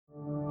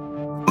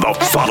The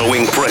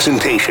following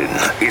presentation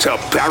is a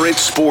Barrett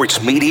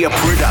Sports Media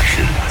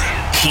production.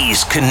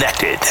 He's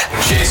connected.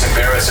 Jason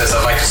Barrett says,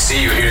 I'd like to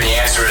see you here. The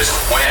answer is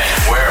when,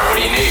 where, what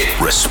do you need?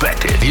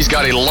 Respected. He's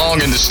got a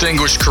long and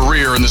distinguished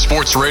career in the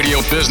sports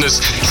radio business.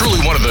 Truly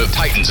one of the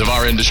titans of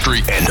our industry.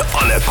 And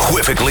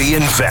unequivocally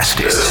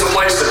invested. This is the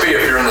place to be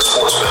if you're in the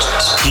sports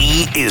business.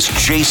 He is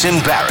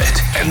Jason Barrett,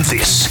 and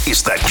this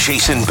is the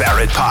Jason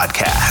Barrett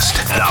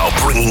Podcast. Now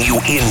bringing you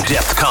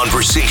in-depth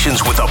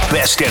conversations with the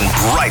best and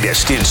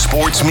brightest in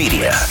sports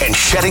media and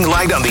shedding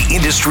light on the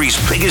industry's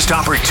biggest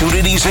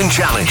opportunities and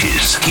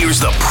challenges. Here's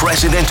the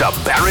president of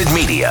Barrett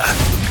Media,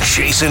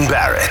 Jason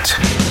Barrett.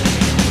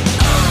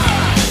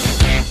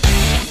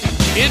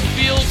 It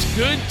feels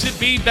good to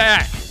be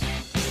back.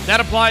 That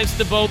applies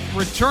to both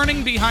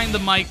returning behind the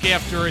mic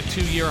after a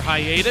 2-year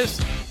hiatus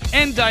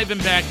and diving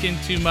back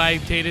into my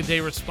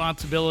day-to-day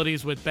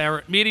responsibilities with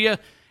Barrett Media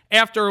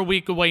after a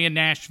week away in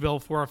Nashville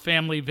for a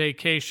family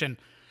vacation.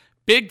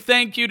 Big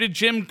thank you to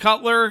Jim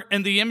Cutler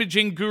and the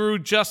imaging guru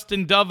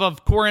Justin Dove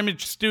of Core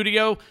Image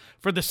Studio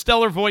for the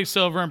stellar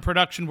voiceover and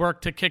production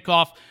work to kick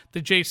off the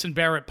Jason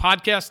Barrett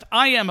Podcast.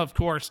 I am, of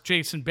course,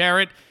 Jason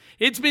Barrett.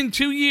 It's been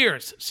 2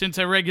 years since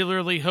I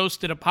regularly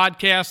hosted a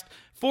podcast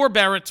for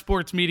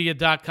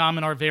BarrettSportsMedia.com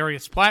and our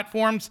various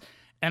platforms,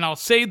 and I'll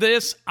say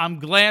this, I'm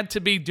glad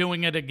to be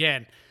doing it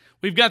again.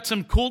 We've got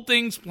some cool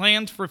things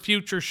planned for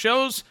future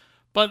shows,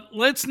 but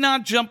let's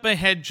not jump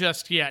ahead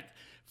just yet.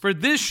 For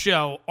this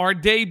show, our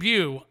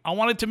debut, I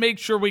wanted to make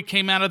sure we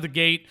came out of the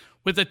gate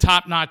with a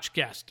top-notch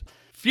guest.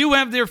 Few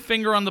have their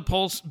finger on the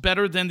pulse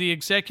better than the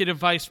Executive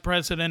Vice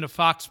President of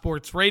Fox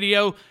Sports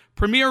Radio,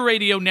 Premier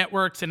Radio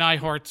Networks, and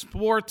iHeart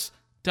Sports,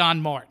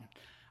 Don Martin.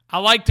 I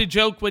like to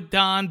joke with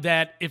Don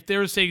that if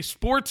there's a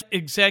sports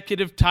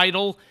executive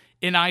title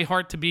in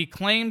iHeart to be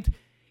claimed,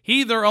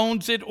 he either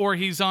owns it or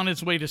he's on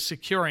his way to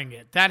securing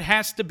it. That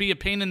has to be a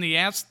pain in the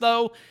ass,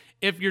 though,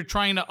 if you're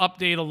trying to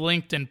update a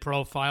LinkedIn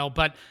profile,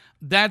 but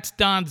that's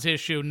Don's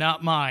issue,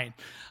 not mine.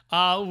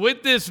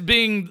 With this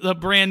being the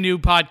brand new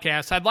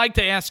podcast, I'd like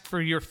to ask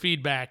for your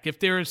feedback. If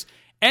there's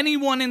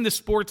anyone in the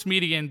sports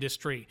media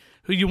industry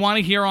who you want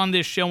to hear on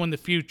this show in the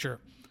future,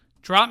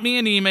 drop me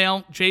an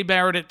email,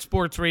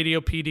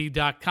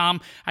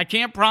 jbarrett@sportsradiopd.com. I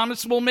can't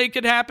promise we'll make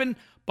it happen,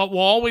 but we'll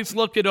always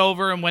look it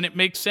over, and when it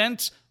makes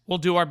sense, we'll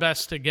do our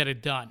best to get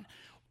it done.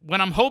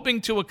 What I'm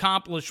hoping to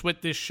accomplish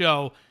with this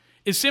show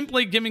is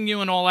simply giving you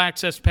an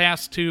all-access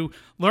pass to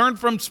learn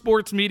from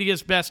sports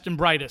media's best and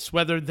brightest,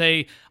 whether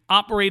they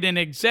operate in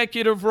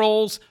executive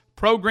roles,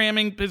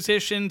 programming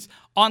positions,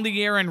 on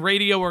the air in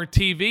radio or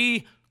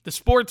TV, the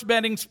sports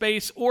betting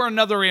space, or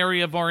another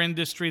area of our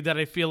industry that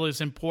I feel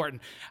is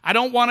important. I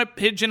don't want to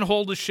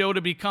pigeonhole the show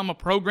to become a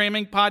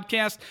programming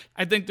podcast.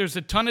 I think there's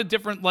a ton of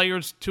different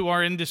layers to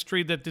our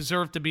industry that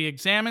deserve to be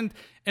examined,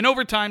 and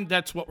over time,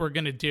 that's what we're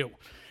going to do.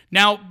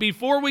 Now,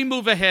 before we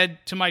move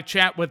ahead to my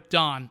chat with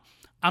Don,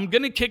 I'm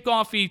going to kick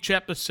off each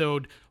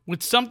episode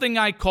with something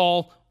I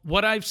call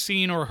What I've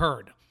Seen or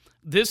Heard.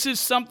 This is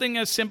something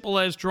as simple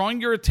as drawing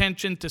your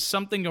attention to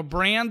something a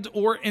brand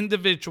or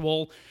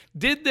individual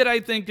did that I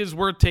think is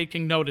worth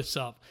taking notice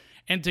of.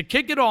 And to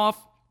kick it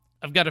off,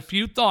 I've got a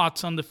few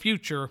thoughts on the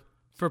future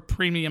for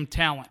premium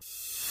talent.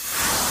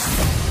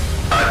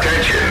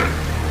 Attention.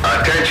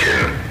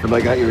 Have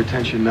I got your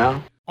attention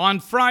now? On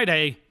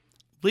Friday,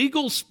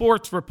 Legal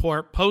Sports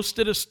Report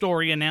posted a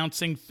story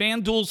announcing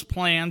FanDuel's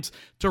plans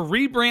to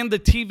rebrand the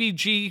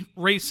TVG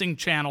racing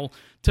channel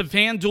to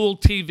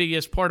FanDuel TV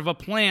as part of a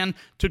plan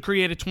to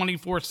create a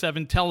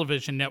 24/7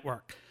 television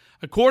network.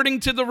 According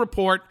to the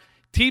report,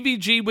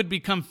 TVG would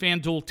become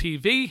FanDuel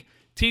TV,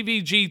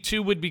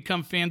 TVG2 would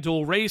become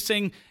FanDuel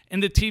Racing,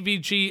 and the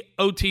TVG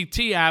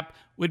OTT app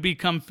would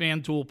become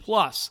FanDuel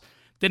Plus.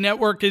 The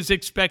network is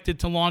expected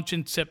to launch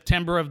in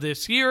September of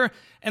this year,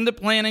 and the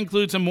plan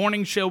includes a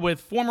morning show with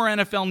former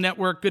NFL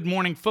Network Good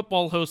Morning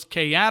Football host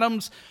Kay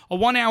Adams, a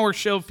 1-hour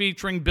show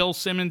featuring Bill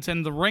Simmons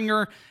and The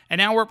Ringer, an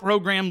hour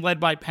program led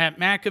by Pat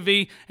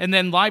McAfee, and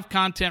then live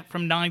content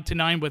from 9 to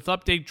 9 with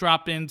update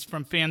drop-ins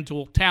from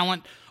FanDuel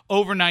talent.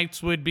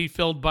 Overnights would be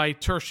filled by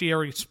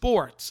tertiary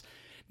sports.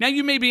 Now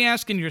you may be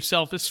asking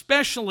yourself,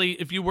 especially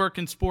if you work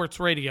in sports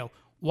radio,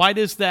 why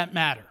does that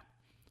matter?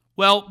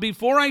 Well,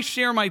 before I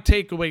share my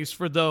takeaways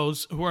for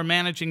those who are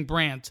managing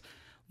brands,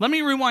 let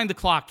me rewind the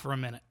clock for a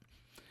minute.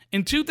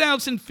 In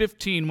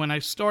 2015, when I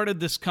started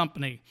this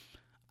company,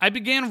 I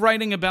began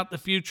writing about the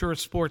future of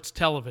sports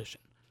television.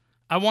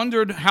 I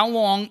wondered how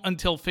long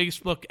until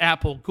Facebook,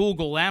 Apple,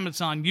 Google,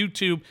 Amazon,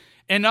 YouTube,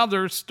 and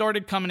others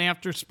started coming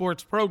after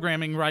sports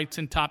programming rights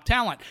and top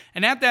talent.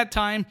 And at that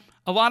time,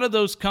 a lot of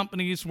those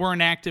companies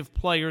weren't active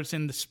players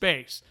in the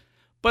space.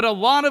 But a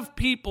lot of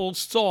people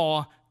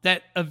saw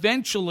that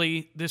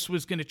eventually this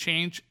was going to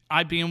change,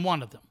 I being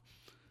one of them.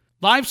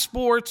 Live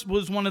sports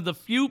was one of the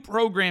few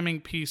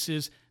programming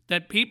pieces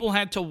that people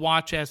had to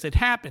watch as it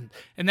happened,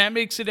 and that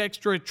makes it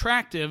extra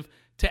attractive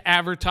to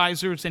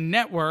advertisers and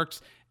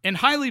networks, and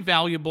highly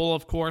valuable,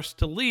 of course,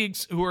 to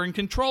leagues who are in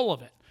control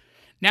of it.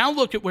 Now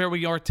look at where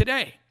we are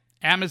today.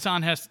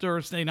 Amazon has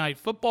Thursday Night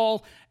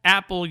Football.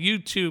 Apple,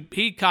 YouTube,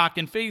 Peacock,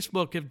 and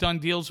Facebook have done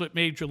deals with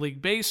Major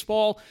League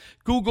Baseball.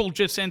 Google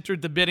just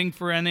entered the bidding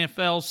for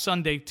NFL's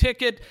Sunday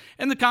Ticket,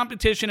 and the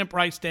competition and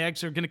price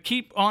tags are going to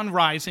keep on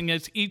rising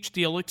as each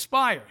deal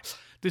expires.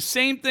 The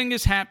same thing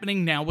is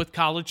happening now with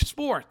college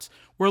sports.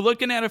 We're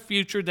looking at a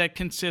future that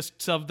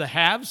consists of the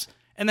haves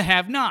and the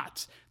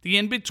have-nots. The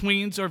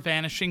in-betweens are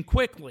vanishing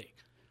quickly.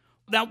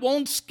 That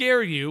won't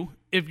scare you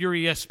if you're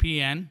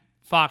ESPN,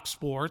 Fox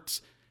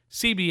Sports,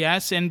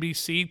 CBS,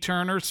 NBC,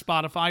 Turner,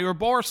 Spotify, or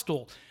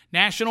Barstool.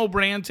 National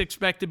brands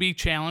expect to be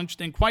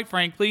challenged, and quite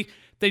frankly,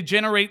 they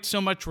generate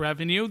so much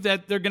revenue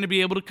that they're going to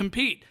be able to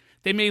compete.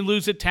 They may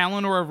lose a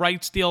talent or a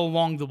rights deal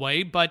along the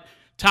way, but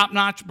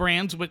top-notch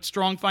brands with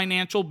strong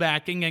financial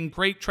backing and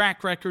great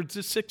track records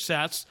of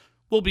success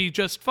will be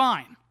just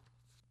fine.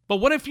 But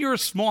what if you're a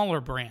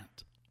smaller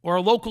brand or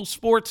a local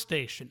sports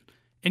station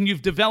and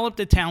you've developed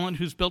a talent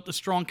who's built a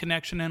strong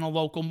connection in a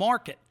local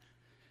market?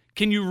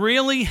 Can you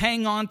really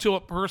hang on to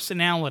a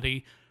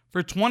personality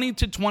for 20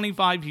 to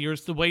 25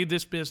 years the way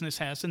this business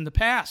has in the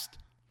past?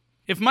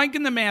 If Mike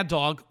and the Mad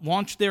Dog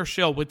launched their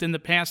show within the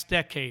past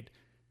decade,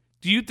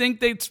 do you think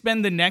they'd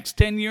spend the next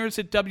 10 years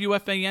at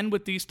WFAN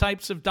with these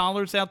types of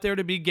dollars out there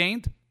to be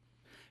gained?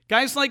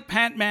 Guys like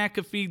Pat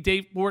McAfee,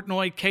 Dave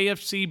Portnoy,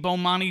 KFC,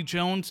 Bomani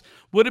Jones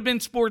would have been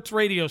sports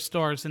radio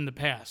stars in the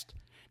past.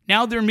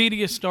 Now they're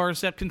media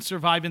stars that can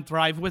survive and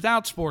thrive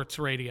without sports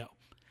radio.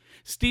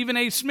 Stephen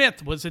A.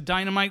 Smith was a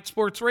dynamite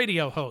sports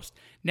radio host.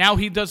 Now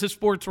he does a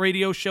sports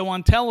radio show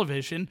on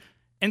television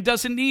and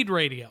doesn't need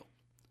radio.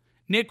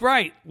 Nick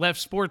Wright left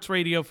sports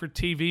radio for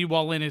TV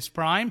while in his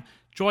prime.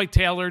 Joy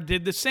Taylor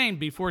did the same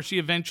before she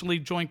eventually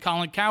joined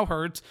Colin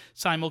Cowherd's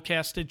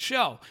simulcasted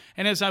show.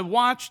 And as I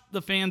watched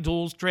the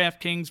FanDuels,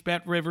 DraftKings,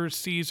 BetRivers,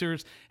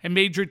 Caesars, and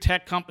major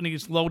tech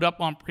companies load up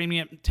on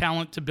premium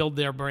talent to build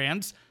their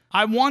brands,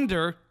 I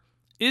wonder,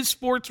 is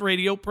sports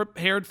radio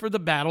prepared for the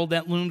battle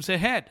that looms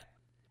ahead?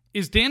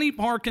 Is Danny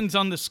Parkins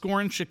on the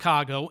Score in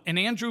Chicago and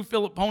Andrew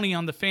Filipponi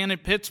on the Fan in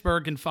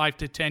Pittsburgh in 5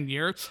 to 10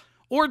 years?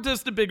 Or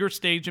does the bigger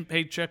stage and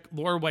paycheck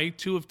lure away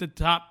two of the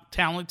top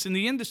talents in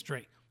the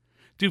industry?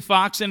 Do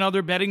Fox and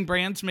other betting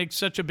brands make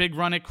such a big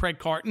run at Craig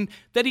Carton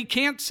that he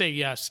can't say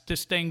yes to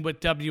staying with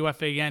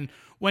WFAN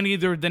when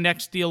either the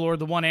next deal or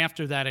the one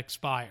after that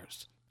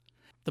expires?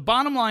 The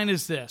bottom line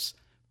is this: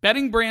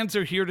 betting brands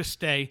are here to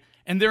stay,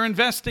 and they're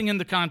investing in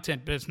the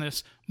content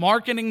business,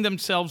 marketing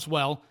themselves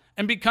well,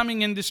 and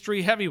becoming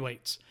industry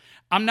heavyweights.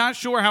 I'm not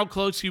sure how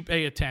close you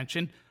pay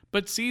attention,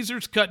 but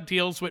Caesars cut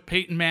deals with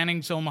Peyton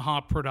Manning's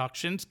Omaha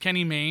Productions,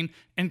 Kenny Mayne,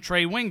 and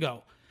Trey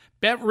Wingo.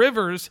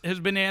 BetRivers has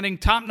been adding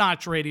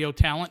top-notch radio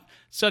talent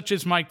such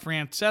as Mike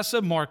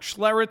Francesa, Mark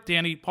Schlereth,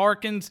 Danny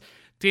Parkins,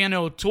 Dan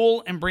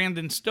O'Toole, and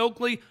Brandon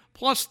Stokely,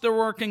 plus they're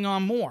working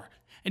on more.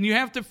 And you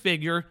have to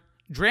figure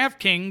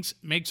DraftKings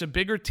makes a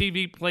bigger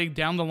TV play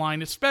down the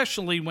line,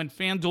 especially when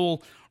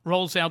FanDuel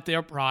rolls out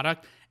their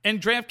product. And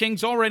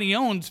DraftKings already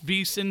owns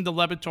VSiN, the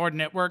Le Batard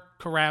Network,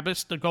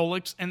 Carabas, the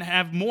Golix, and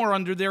have more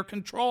under their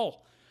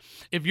control.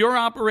 If you're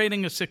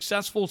operating a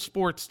successful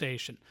sports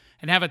station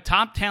and have a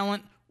top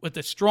talent with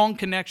a strong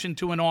connection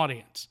to an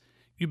audience,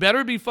 you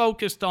better be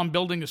focused on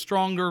building a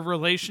stronger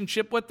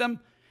relationship with them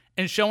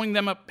and showing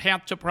them a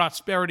path to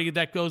prosperity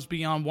that goes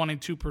beyond 1%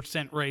 and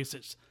 2%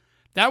 raises.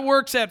 That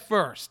works at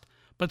first,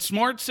 but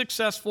smart,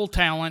 successful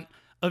talent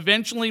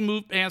eventually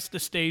move past the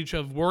stage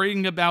of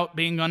worrying about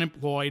being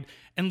unemployed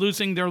and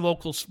losing their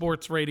local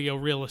sports radio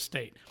real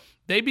estate.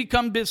 They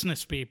become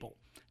business people.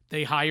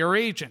 They hire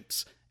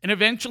agents. And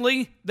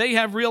eventually, they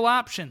have real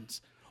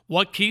options.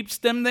 What keeps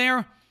them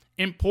there?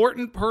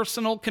 Important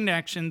personal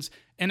connections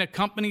and a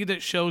company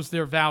that shows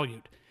they're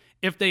valued.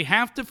 If they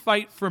have to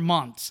fight for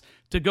months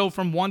to go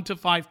from 1% to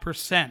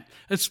 5%,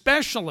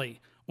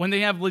 especially when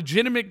they have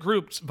legitimate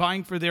groups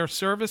vying for their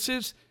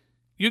services,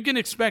 you can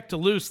expect to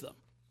lose them.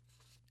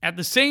 At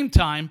the same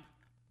time,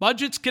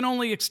 budgets can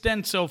only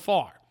extend so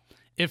far.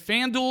 If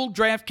FanDuel,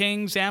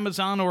 DraftKings,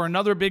 Amazon, or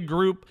another big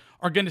group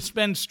are going to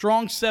spend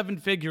strong 7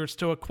 figures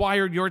to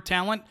acquire your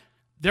talent,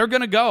 they're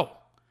going to go.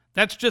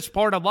 That's just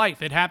part of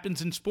life. It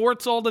happens in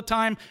sports all the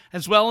time,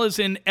 as well as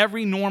in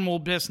every normal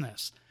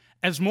business.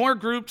 As more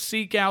groups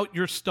seek out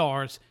your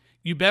stars,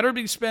 you better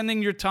be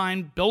spending your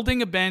time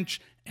building a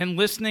bench and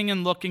listening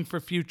and looking for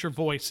future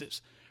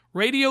voices.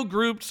 Radio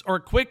groups are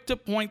quick to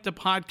point to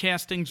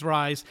podcasting's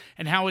rise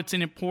and how it's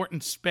an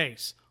important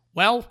space.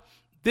 Well,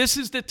 this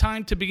is the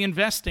time to be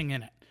investing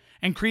in it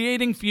and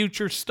creating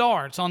future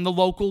stars on the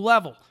local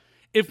level.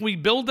 If we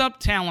build up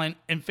talent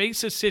and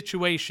face a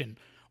situation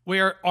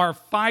where our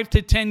 5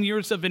 to 10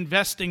 years of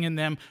investing in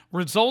them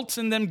results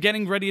in them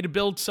getting ready to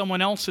build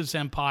someone else's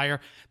empire,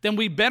 then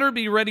we better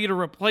be ready to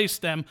replace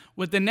them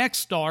with the next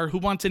star who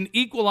wants an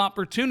equal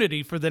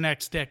opportunity for the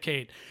next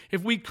decade.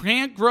 If we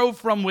can't grow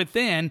from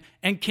within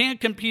and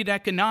can't compete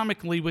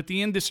economically with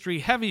the industry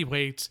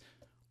heavyweights,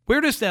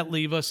 where does that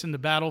leave us in the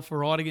battle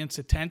for audience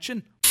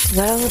attention?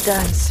 Well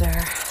done,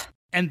 sir.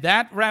 And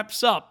that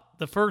wraps up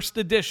the first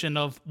edition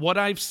of What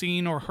I've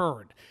Seen or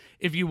Heard.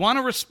 If you want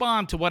to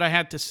respond to what I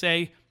had to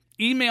say,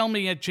 email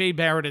me at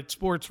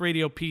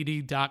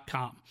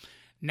jbarrett@sportsradiopd.com.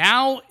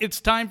 Now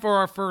it's time for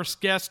our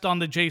first guest on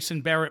the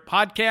Jason Barrett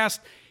podcast.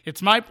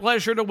 It's my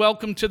pleasure to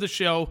welcome to the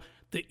show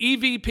the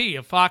EVP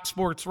of Fox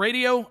Sports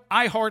Radio,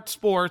 iHeart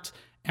Sports,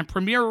 and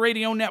Premier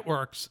Radio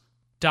Networks,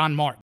 Don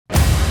Martin. Yo,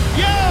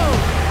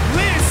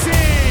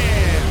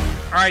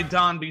 listen! All right,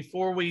 Don,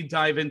 before we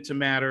dive into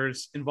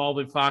matters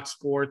involving Fox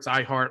Sports,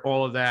 iHeart,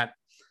 all of that,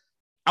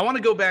 I want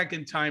to go back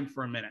in time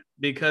for a minute,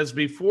 because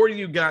before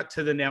you got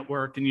to the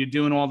network and you're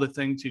doing all the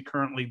things you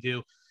currently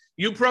do,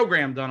 you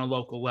programmed on a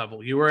local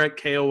level. You were at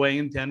KOA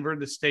in Denver,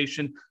 the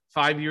station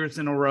 5 years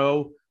in a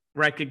row,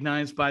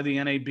 recognized by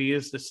the NAB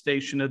as the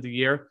station of the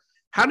year.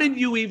 How did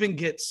you even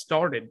get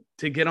started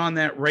to get on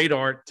that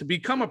radar to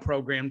become a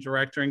program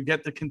director and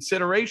get the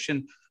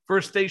consideration for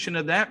a station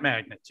of that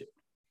magnitude?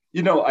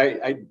 You know,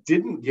 I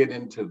didn't get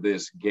into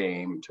this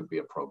game to be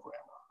a programmer.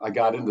 I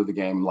got into the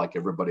game like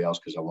everybody else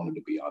because I wanted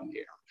to be on the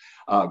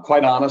air.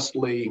 Quite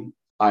honestly,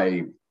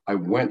 I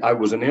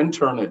was an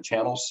intern at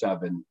Channel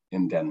 7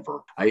 in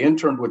Denver. I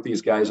interned with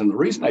these guys, and the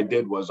reason I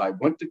did was I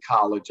went to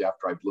college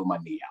after I blew my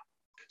knee out.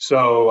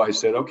 So I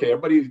said, okay,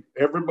 everybody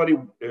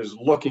is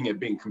looking at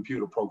being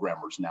computer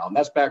programmers now. And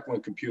that's back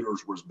when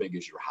computers were as big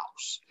as your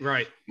house.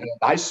 Right. And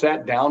I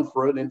sat down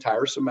for an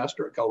entire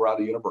semester at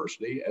Colorado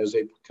University as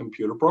a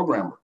computer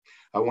programmer.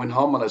 I went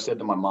home and I said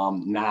to my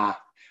mom, nah,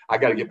 I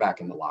got to get back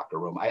in the locker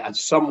room.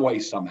 Some way,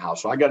 somehow.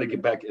 So I got to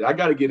get back. I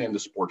got to get into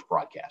sports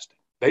broadcasting.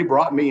 They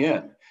brought me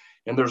in.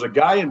 And there's a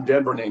guy in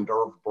Denver named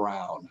Irv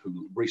Brown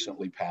who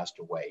recently passed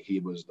away. He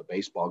was the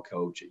baseball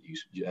coach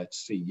at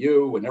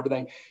CU and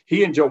everything.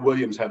 He and Joe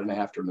Williams had an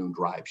afternoon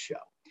drive show.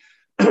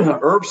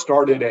 Irv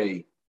started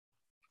a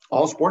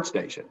all sports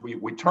station.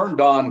 We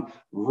turned on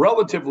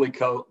relatively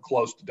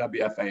close to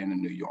WFAN in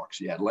New York.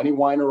 So you had Lenny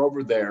Weiner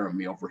over there and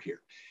me over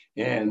here.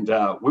 And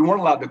we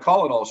weren't allowed to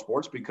call it all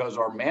sports because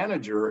our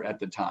manager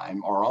at the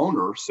time, our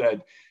owner,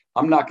 said,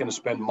 I'm not going to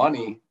spend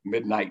money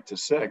midnight to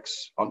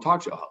 6 on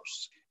talk show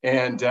hosts.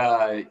 And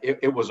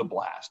it was a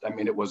blast. I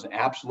mean, it was an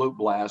absolute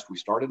blast. We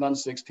started on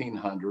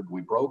 1600.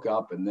 We broke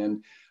up, and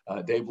then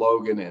Dave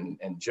Logan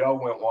and Joe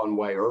went one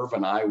way. Irv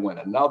and I went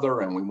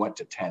another, and we went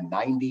to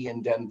 1090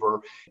 in Denver.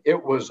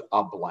 It was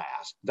a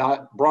blast.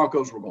 The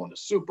Broncos were going to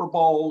Super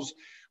Bowls.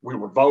 We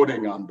were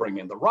voting on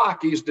bringing the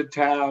Rockies to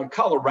town.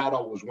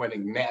 Colorado was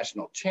winning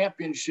national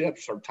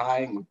championships or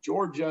tying with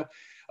Georgia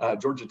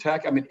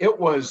Tech. I mean, it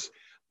was...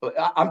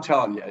 I'm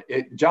telling you,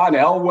 John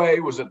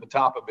Elway was at the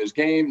top of his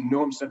game,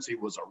 knew him since he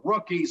was a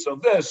rookie. So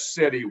this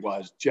city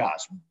was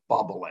just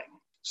bubbling.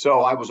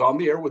 So I was on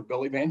the air with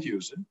Billy Van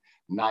Heusen,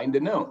 9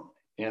 to noon.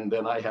 And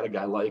then I had a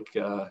guy like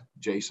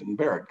Jason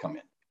Barrett come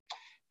in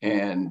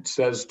and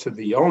says to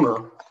the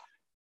owner,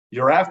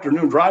 your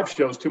afternoon drive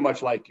show is too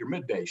much like your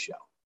midday show.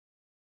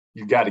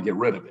 You got to get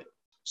rid of it.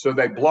 So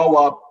they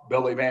blow up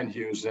Billy Van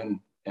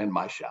Heusen and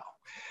my show.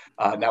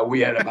 Now, we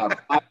had about a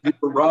 5-year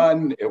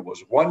run. It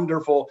was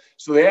wonderful.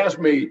 So they asked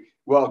me,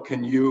 well,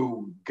 can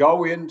you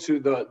go into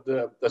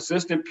the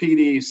assistant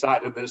PD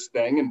side of this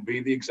thing and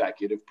be the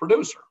executive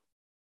producer?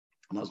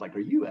 And I was like, are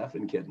you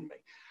effing kidding me?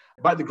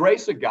 By the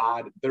grace of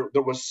God, there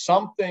was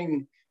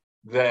something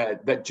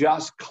that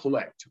just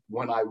clicked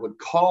when I would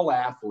call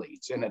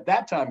athletes. And at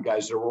that time,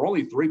 guys, there were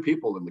only 3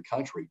 people in the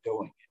country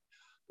doing it.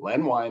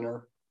 Len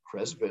Weiner,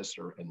 Chris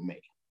Visser, and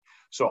me.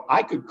 So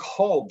I could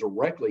call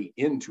directly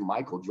into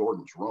Michael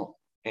Jordan's room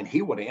and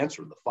he would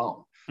answer the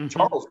phone. Mm-hmm.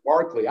 Charles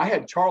Barkley, I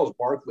had Charles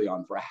Barkley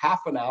on for a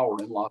half an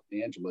hour in Los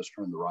Angeles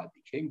during the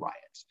Rodney King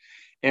riots.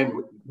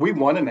 And we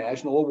won a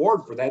national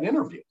award for that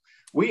interview.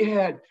 We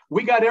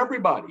got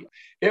everybody.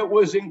 It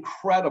was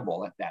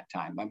incredible at that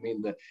time. I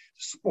mean, the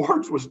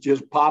sports was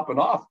just popping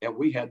off and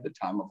we had the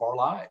time of our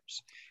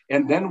lives.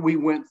 And then we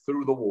went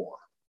through the war.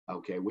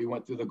 Okay. We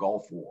went through the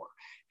Gulf War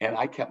and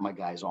I kept my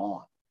guys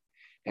on.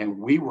 And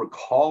we were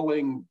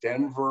calling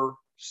Denver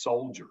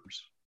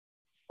soldiers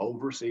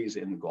overseas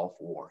in the Gulf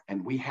War.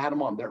 And we had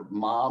them on, their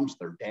moms,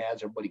 their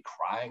dads, everybody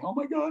crying. Oh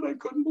my God, I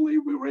couldn't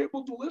believe we were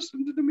able to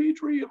listen to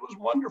Dimitri. It was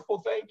wonderful.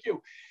 Thank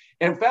you.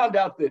 And found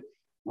out that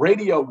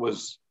radio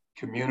was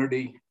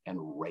community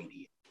and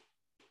radio.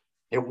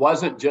 It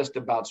wasn't just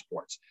about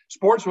sports.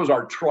 Sports was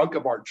our trunk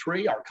of our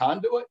tree, our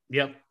conduit.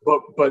 Yep.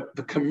 But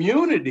the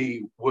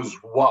community was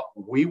what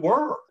we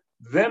were.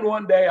 Then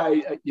one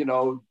day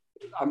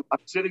I'm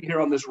sitting here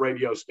on this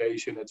radio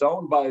station. It's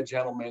owned by a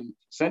gentleman,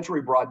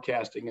 Century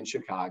Broadcasting in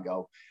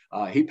Chicago.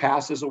 He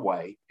passes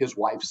away. His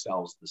wife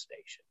sells the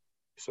station.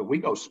 So we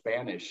go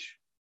Spanish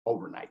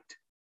overnight.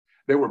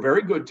 They were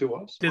very good to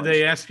us. Did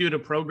they ask you to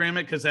program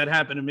it? Because that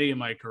happened to me in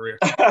my career.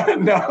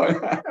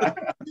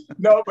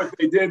 No, but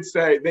they did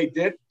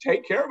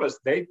take care of us.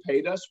 They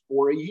paid us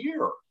for a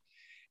year.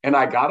 And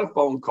I got a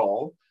phone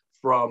call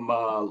from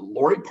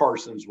Lori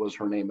Parsons was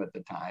her name at the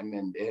time.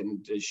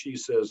 And she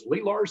says,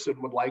 Lee Larson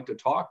would like to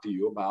talk to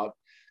you about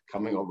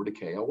coming over to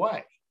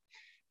KOA.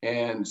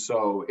 And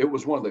so it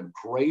was one of the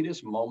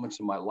greatest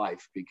moments of my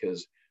life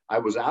because I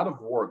was out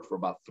of work for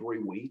about 3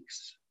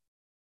 weeks.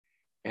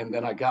 And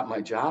then I got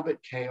my job at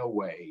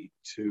KOA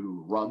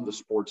to run the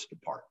sports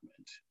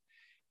department.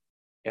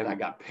 and I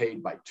got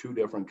paid by 2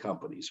 different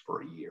companies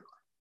for a year.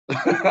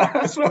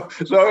 so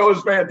it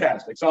was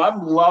fantastic. So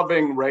I'm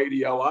loving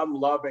radio. I'm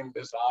loving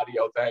this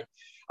audio thing.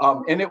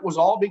 And it was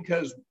all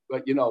because,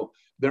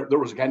 there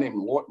was a guy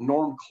named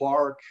Norm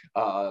Clark.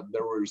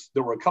 There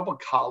were a couple of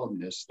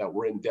columnists that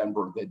were in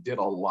Denver that did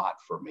a lot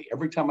for me.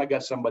 Every time I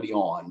got somebody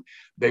on,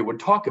 they would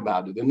talk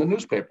about it in the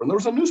newspaper. And there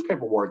was a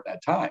newspaper war at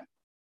that time.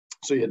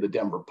 So you had the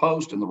Denver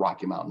Post and the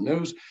Rocky Mountain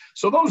News.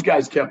 So those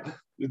guys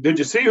did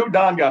you see who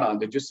Don got on?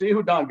 Did you see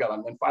who Don got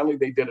on? And finally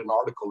they did an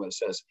article that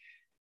says,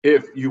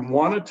 if you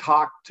want to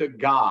talk to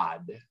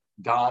God,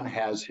 Don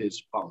has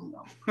his phone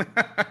number.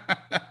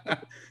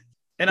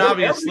 And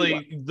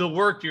obviously, the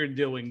work you're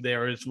doing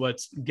there is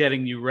what's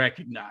getting you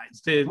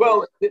recognized.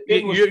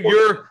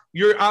 You're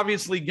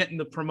obviously getting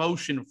the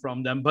promotion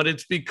from them, but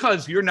it's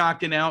because you're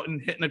knocking out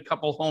and hitting a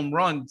couple home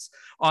runs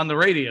on the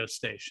radio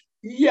station.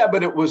 Yeah,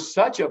 but it was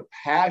such a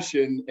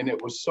passion, and it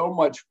was so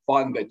much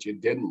fun that you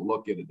didn't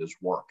look at it as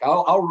work.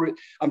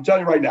 I'm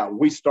telling you right now,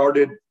 we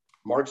started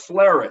Mark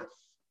Slareth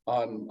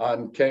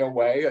on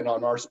KOA and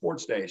on our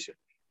sports station,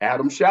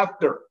 Adam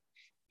Schefter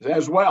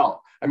as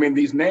well. I mean,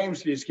 these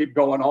names just keep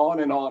going on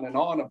and on and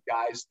on of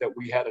guys that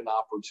we had an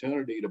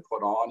opportunity to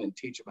put on and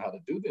teach them how to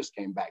do this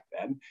game back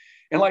then.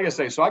 And like I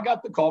say, so I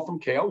got the call from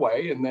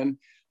KOA, and then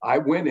I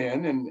went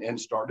in and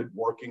started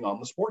working on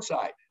the sports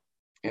side.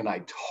 And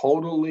I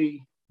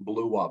totally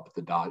blew up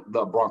the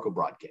Bronco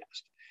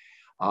broadcast.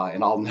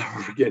 And I'll never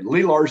forget,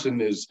 Lee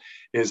Larson is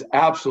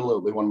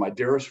absolutely one of my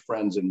dearest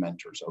friends and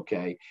mentors,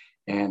 okay?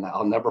 And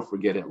I'll never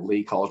forget it.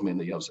 Lee calls me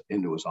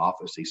into his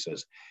office. He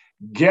says,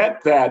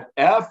 "Get that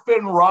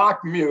effing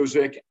rock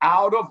music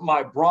out of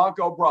my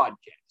Bronco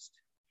broadcast."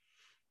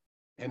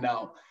 And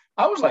now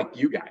I was like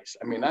you guys.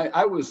 I mean,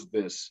 I was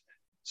this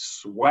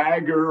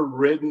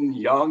swagger-ridden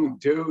young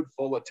dude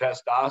full of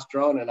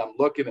testosterone, and I'm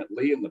looking at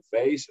Lee in the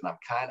face, and I'm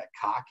kind of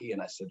cocky,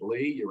 and I said,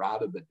 "Lee, you're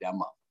out of the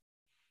demo."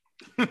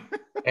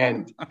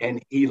 and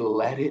he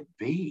let it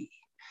be.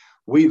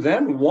 We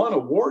then won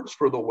awards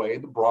for the way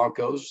the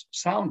Broncos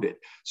sounded.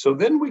 So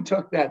then we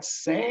took that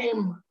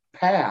same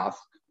path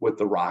with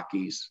the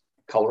Rockies,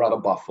 Colorado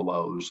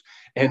Buffaloes,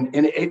 and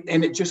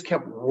it just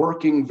kept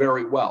working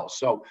very well.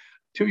 So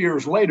 2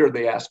 years later,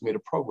 they asked me to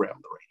program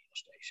the radio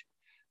station.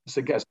 I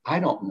said, "Guys, I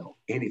don't know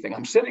anything.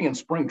 I'm sitting in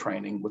spring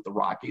training with the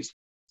Rockies.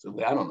 So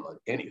I don't know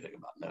anything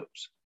about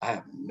news. I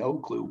have no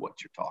clue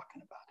what you're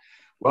talking about."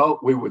 "Well,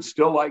 we would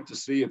still like to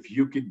see if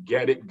you could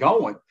get it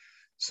going."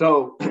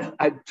 So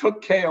I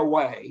took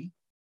KOA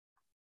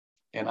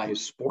and I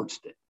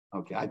sportsed it.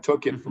 Okay. I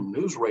took it from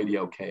News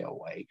Radio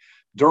KOA.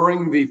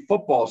 During the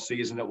football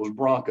season, it was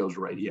Broncos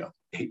Radio,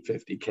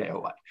 850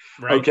 KOA.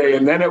 Right. Okay.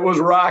 And then it was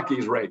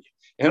Rockies Radio.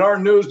 And our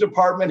news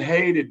department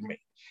hated me.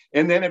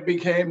 And then it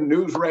became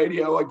News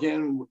Radio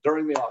again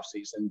during the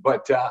offseason.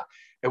 But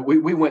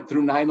we went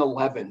through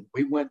 9/11.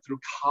 We went through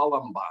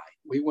Columbine.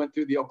 We went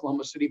through the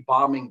Oklahoma City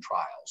bombing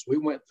trials. We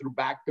went through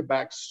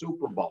back-to-back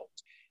Super Bowls.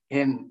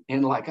 And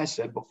like I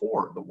said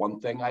before, the one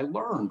thing I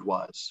learned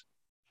was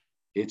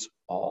it's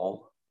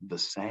all the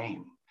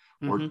same.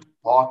 We're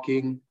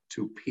talking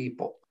to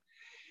people.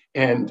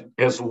 And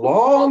as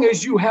long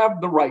as you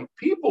have the right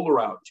people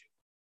around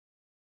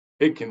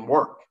you, it can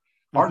work.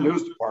 Our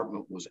news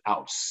department was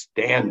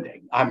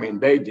outstanding. I mean,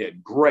 they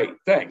did great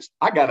things.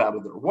 I got out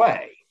of their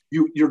way.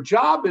 Your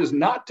job is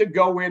not to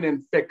go in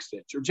and fix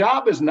it. Your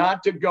job is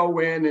not to go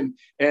in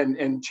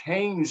and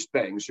change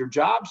things. Your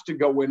job's to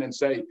go in and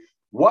say,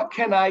 what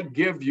can I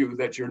give you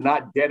that you're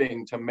not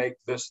getting to make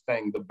this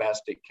thing the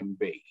best it can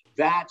be?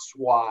 That's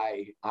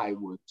why I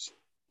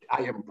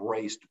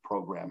embraced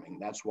programming.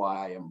 That's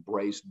why I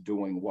embraced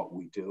doing what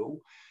we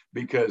do,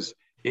 because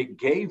it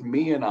gave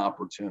me an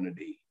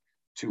opportunity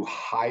to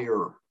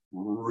hire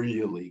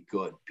really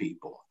good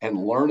people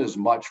and learn as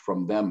much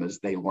from them as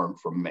they learn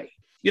from me.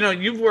 You know,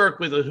 you've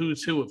worked with a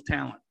who's who of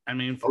talent. I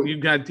mean,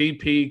 you've got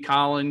DP,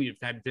 Colin,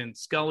 you've had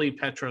Vince Scully,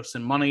 Petros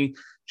and Money,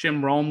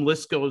 Jim Rome,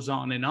 list goes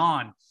on and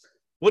on.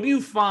 What do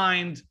you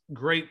find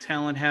great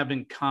talent have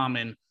in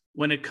common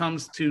when it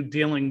comes to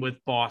dealing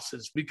with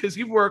bosses? Because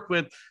you've worked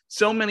with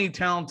so many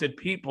talented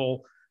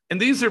people,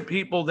 and these are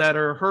people that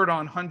are heard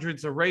on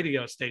hundreds of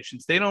radio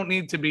stations. They don't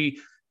need to be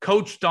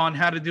coached on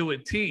how to do a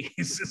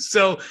tease.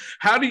 So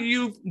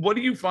what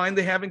do you find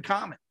they have in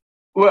common?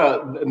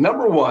 Well,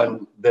 number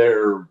one,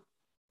 they're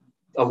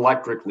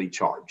electrically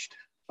charged.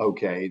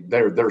 Okay.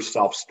 They're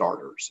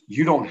self-starters.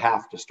 You don't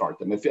have to start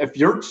them. If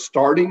you're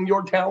starting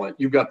your talent,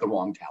 you've got the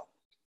wrong talent.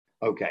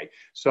 Okay.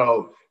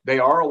 So they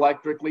are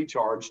electrically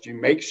charged. You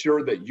make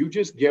sure that you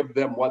just give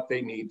them what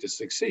they need to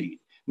succeed.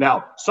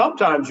 Now,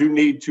 sometimes you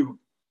need to,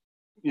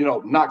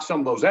 knock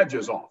some of those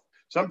edges off.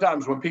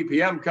 Sometimes when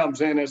PPM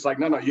comes in, it's like,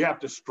 no, you have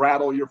to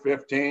straddle your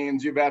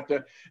 15s. You've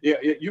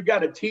got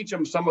to teach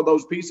them some of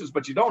those pieces,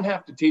 but you don't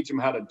have to teach them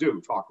how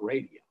to talk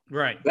radio.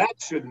 Right.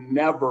 That should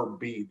never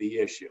be the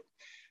issue.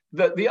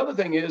 The other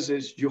thing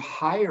is you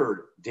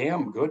hire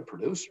damn good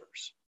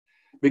producers.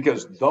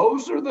 because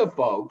those are the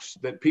folks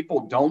that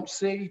people don't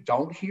see,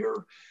 don't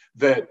hear,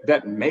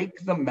 that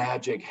make the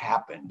magic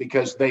happen,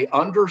 because they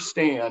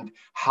understand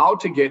how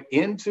to get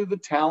into the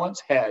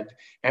talent's head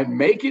and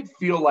make it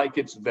feel like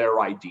it's their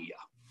idea.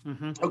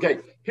 Mm-hmm. Okay,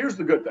 here's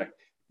the good thing.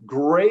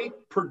 Great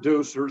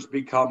producers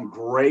become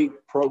great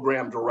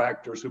program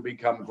directors who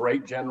become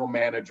great general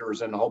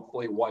managers and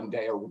hopefully one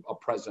day a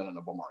president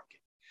of a market.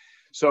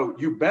 So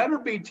you better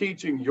be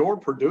teaching your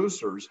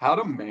producers how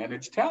to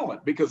manage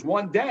talent, because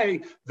one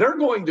day they're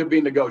going to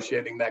be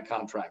negotiating that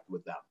contract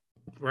with them.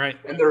 Right.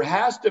 And there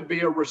has to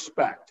be a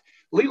respect.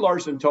 Lee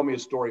Larson told me a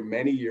story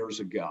many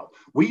years ago.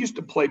 We used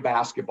to play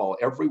basketball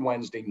every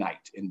Wednesday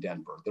night in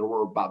Denver. There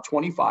were about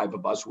 25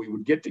 of us. We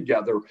would get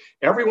together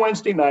every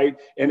Wednesday night,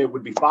 and it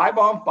would be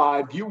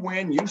 5-on-5. You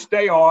win, you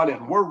stay on,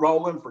 and we're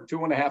rolling for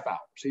 2.5 hours.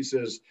 He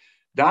says,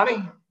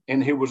 Donnie,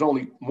 and he was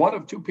only one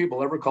of two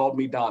people ever called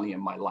me Donnie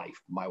in my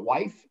life, my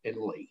wife and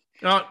Lee.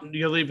 Oh,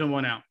 you're leaving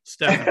one out,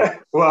 Stephanie.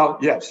 Well,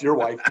 yes, your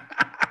wife.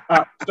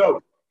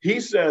 So he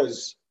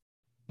says,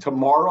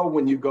 tomorrow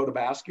when you go to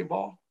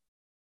basketball,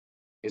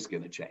 it's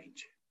going to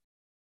change.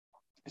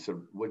 I said,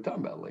 what are you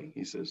talking about, Lee?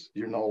 He says,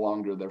 you're no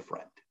longer their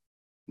friend.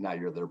 Now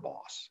you're their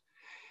boss.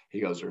 He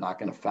goes, they're not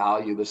going to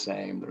foul you the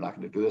same. They're not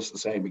going to do this the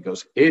same. He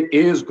goes, it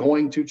is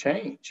going to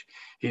change.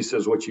 He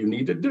says, what you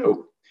need to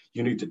do,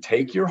 you need to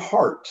take your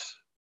heart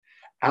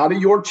out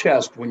of your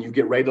chest when you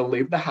get ready to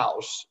leave the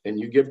house, and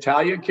you give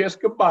Talia a kiss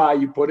goodbye.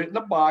 You put it in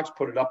a box,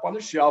 put it up on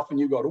the shelf, and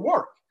you go to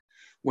work.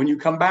 When you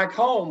come back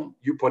home,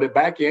 you put it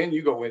back in,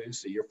 you go in and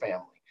see your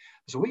family.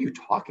 So what are you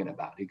talking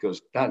about? He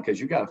goes, Don, because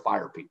you got to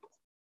fire people.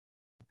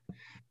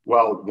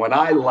 Well, when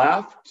I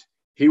left,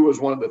 he was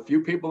one of the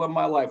few people in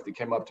my life that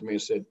came up to me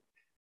and said,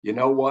 you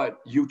know what?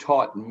 You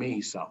taught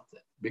me something.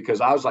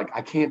 Because I was like,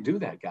 I can't do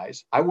that,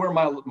 guys. I wear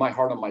my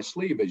heart on my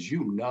sleeve, as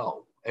you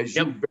know, as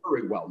you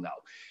very well know.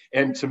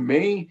 And to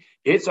me,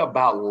 it's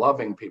about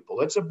loving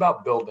people. It's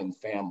about building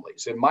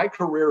families. In my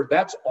career,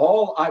 that's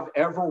all I've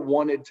ever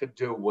wanted to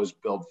do, was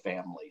build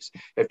families.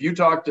 If you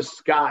talk to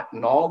Scott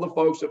and all the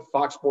folks at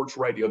Fox Sports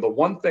Radio, the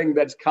one thing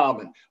that's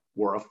common,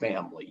 we're a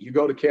family. You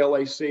go to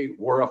KLAC,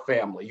 we're a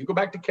family. You go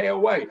back to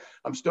KOA,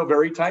 I'm still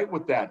very tight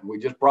with that. We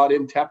just brought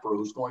in Tepper,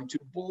 who's going to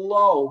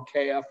blow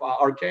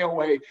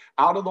KOA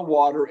out of the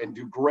water and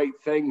do great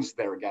things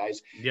there,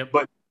 guys. Yep.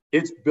 But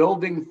it's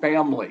building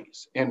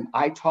families. And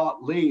I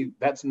taught Lee,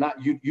 that's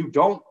not, you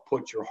don't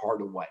put your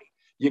heart away.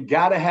 You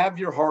got to have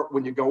your heart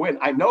when you go in.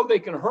 I know they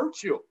can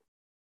hurt you,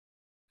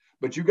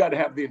 but you got to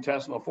have the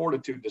intestinal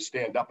fortitude to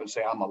stand up and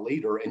say, I'm a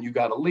leader, and you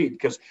got to lead,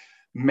 because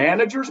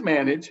managers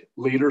manage,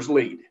 leaders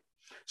lead.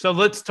 So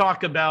let's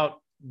talk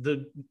about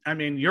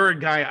you're a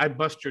guy, I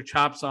bust your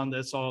chops on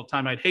this all the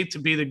time. I'd hate to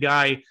be the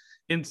guy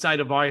inside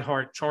of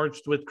iHeart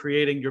charged with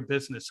creating your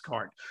business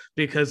card,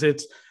 because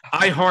it's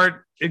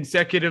iHeart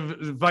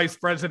Executive Vice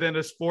President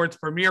of Sports,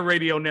 Premier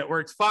Radio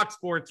Networks, Fox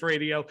Sports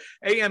Radio,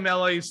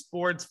 AMLA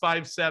Sports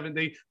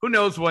 570. Who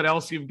knows what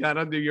else you've got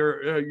under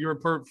your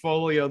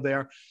portfolio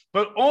there.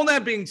 But all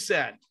that being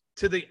said,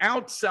 to the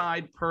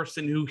outside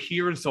person who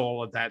hears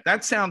all of that,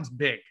 that sounds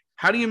big.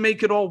 How do you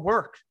make it all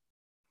work?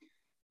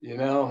 You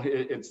know,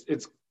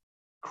 it's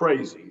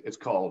crazy. It's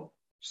called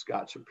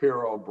Scott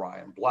Shapiro,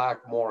 Brian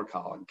Blackmore,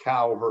 Colin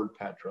Cowherd,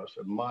 Petros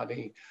and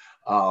Money.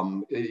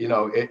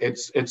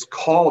 It's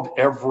called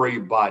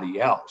everybody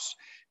else.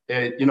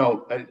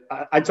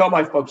 I tell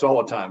my folks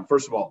all the time,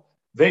 first of all,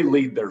 they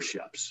lead their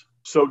ships.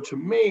 So to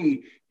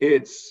me,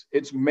 it's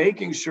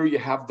making sure you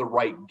have the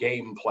right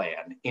game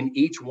plan in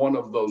each one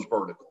of those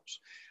verticals.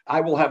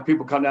 I will have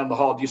people come down the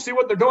hall. Do you see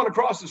what they're doing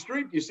across the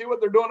street? Do you see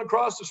what they're doing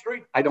across the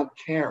street? I don't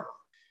care.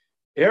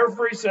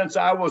 Ever since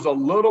I was a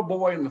little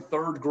boy in the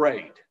 3rd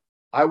grade,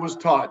 I was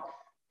taught,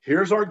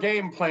 here's our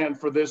game plan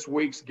for this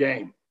week's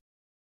game.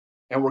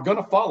 And we're going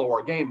to follow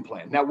our game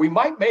plan. Now, we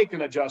might make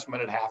an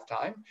adjustment at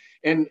halftime,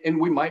 and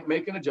we might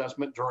make an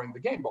adjustment during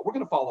the game, but we're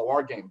going to follow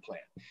our game plan.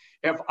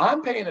 If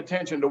I'm paying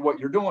attention to what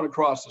you're doing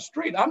across the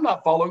street, I'm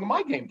not following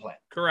my game plan.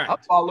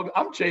 Correct.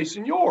 I'm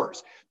chasing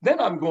yours. Then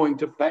I'm going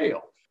to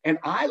fail. And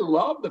I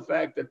love the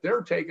fact that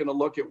they're taking a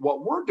look at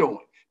what we're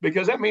doing,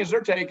 because that means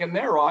they're taking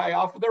their eye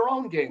off of their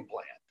own game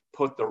plan.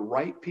 Put the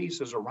right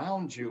pieces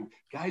around you.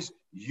 Guys,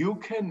 you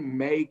can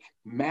make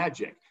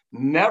magic.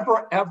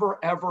 Never, ever,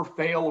 ever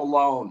fail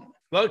alone.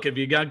 Look, if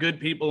you got good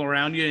people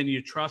around you and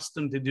you trust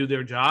them to do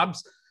their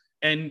jobs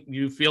and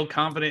you feel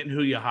confident in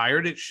who you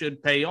hired, it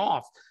should pay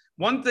off.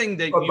 One thing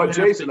that But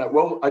Jason,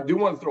 I do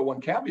want to throw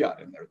one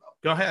caveat in there,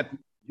 though. Go ahead.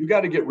 You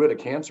got to get rid of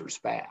cancers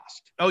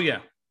fast. Oh, yeah.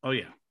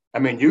 I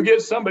mean, you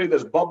get somebody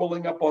that's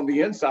bubbling up on the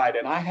inside,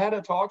 and I had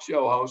a talk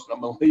show host, and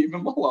I'm going to leave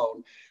him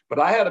alone, but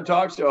I had a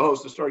talk show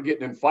host that started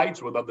getting in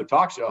fights with other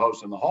talk show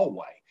hosts in the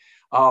hallway.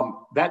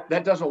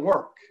 That doesn't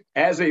work.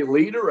 As a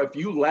leader, if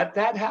you let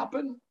that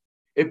happen,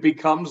 it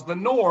becomes the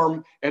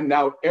norm, and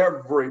now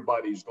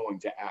everybody's going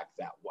to act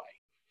that way.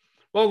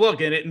 Well,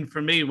 look at it, and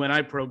for me, when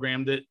I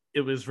programmed it,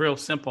 it was real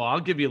simple. I'll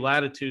give you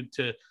latitude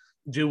to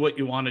do what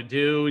you want to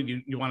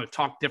do. You want to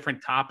talk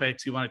different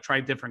topics. You want to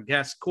try different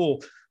guests. Cool.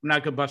 I'm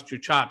not going to bust your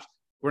chops.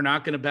 We're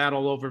not going to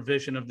battle over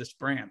vision of this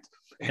brand.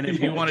 And if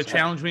you want to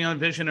challenge me on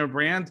vision or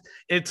brand,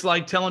 it's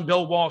like telling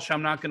Bill Walsh,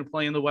 I'm not going to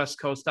play in the West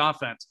Coast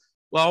offense.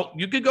 Well,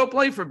 you could go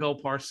play for Bill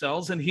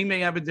Parcells and he may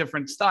have a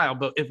different style.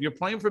 But if you're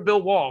playing for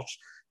Bill Walsh,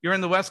 you're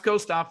in the West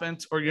Coast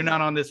offense or you're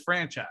not on this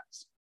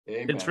franchise.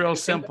 Amen. It's real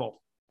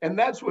simple. And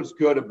that's what's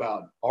good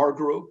about our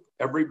group.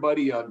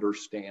 Everybody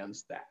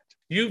understands that.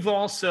 You've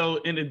also,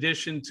 in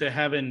addition to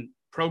having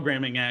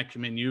programming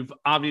acumen, you've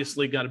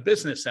obviously got a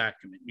business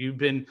acumen. You've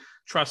been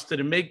trusted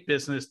to make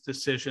business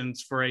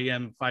decisions for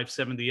AM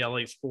 570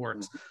 LA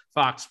Sports,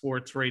 Fox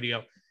Sports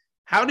Radio.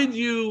 How did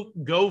you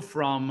go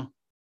from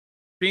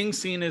being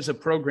seen as a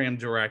program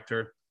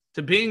director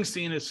to being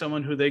seen as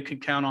someone who they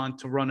could count on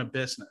to run a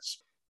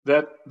business?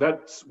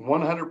 That's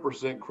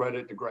 100%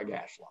 credit to Greg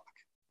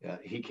Ashlock.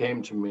 He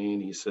came to me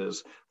and he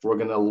says, we're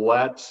going to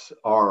let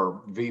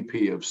our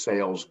VP of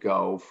sales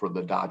go for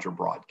the Dodger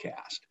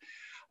broadcast.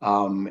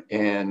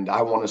 And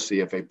I want to see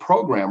if a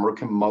programmer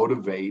can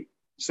motivate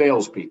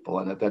salespeople.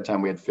 And at that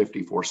time, we had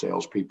 54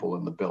 salespeople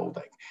in the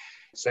building.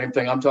 Same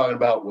thing I'm talking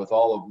about with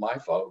all of my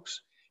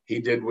folks, he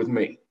did with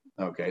me.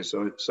 Okay,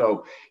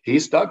 so he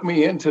stuck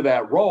me into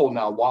that role.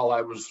 Now, while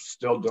I was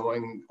still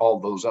doing all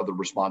those other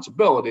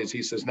responsibilities,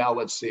 he says, now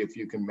let's see if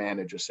you can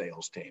manage a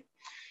sales team.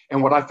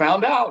 And what I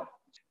found out,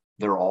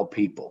 they're all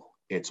people.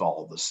 It's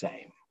all the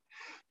same.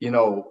 You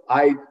know,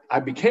 I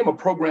became a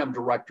program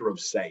director of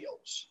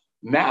sales.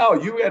 Now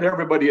you had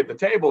everybody at the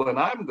table and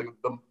I'm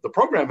the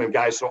programming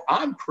guy. So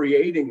I'm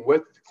creating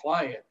with the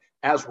client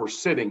as we're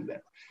sitting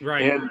there.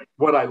 Right. And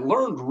what I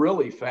learned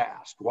really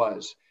fast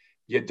was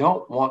you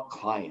don't want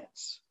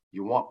clients.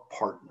 You want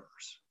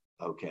partners.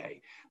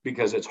 Okay.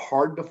 Because it's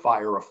hard to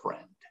fire a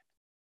friend.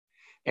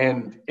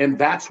 And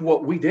that's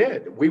what we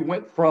did. We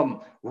went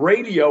from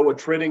radio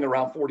attriting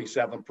around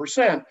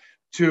 47%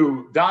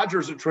 to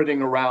Dodgers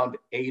attriting around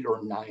 8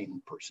 or 9%.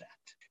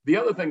 The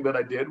other thing that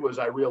I did was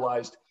I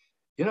realized,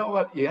 you know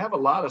what? You have a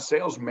lot of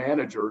sales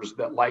managers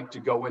that like to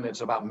go in.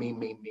 It's about me,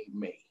 me, me,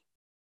 me.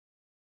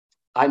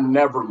 I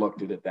never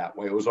looked at it that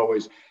way. It was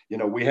always,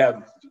 we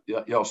have,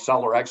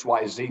 seller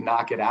XYZ,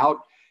 knock it out.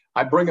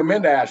 I bring them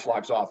into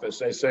Ashlock's office.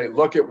 They say,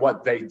 look at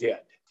what they did.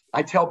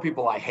 I tell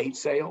people I hate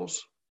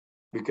sales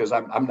because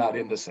I'm not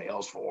into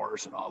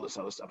Salesforce and all this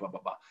other stuff. Blah,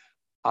 blah, blah.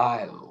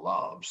 I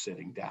love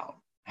sitting down,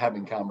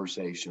 having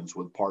conversations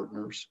with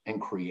partners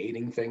and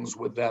creating things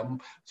with them,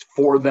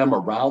 for them,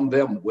 around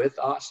them, with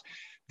us.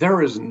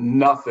 There is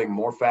nothing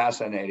more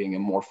fascinating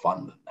and more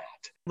fun than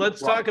that.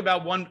 Let's talk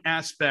about one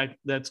aspect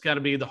that's got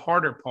to be the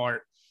harder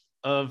part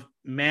of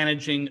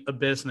managing a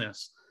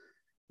business.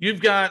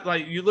 You've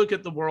got, you look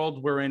at the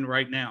world we're in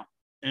right now.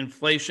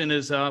 Inflation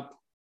is up,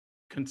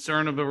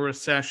 concern of a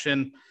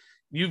recession.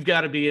 You've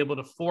got to be able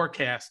to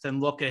forecast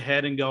and look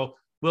ahead and go,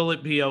 will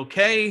it be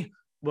okay?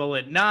 Will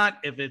it not?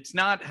 If it's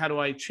not, how do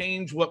I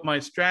change what my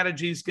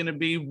strategy is going to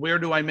be? Where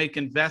do I make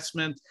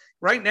investment?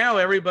 Right now,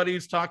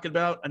 everybody's talking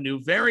about a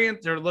new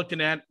variant. They're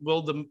looking at,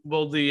 will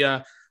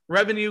the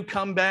revenue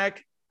come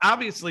back?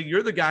 Obviously,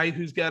 you're the guy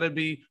who's got to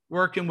be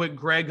working with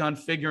Greg on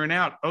figuring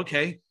out,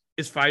 okay,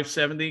 is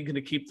 570 going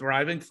to keep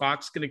thriving?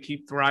 Fox going to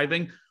keep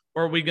thriving?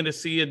 Or are we going to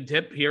see a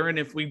dip here? And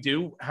if we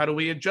do, how do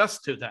we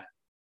adjust to that?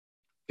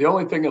 The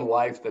only thing in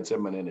life that's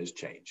imminent is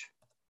change.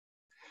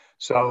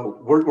 So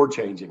we're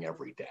changing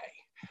every day.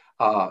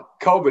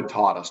 COVID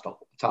taught us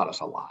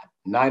a lot.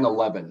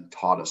 9/11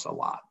 taught us a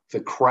lot. The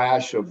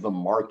crash of the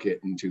market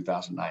in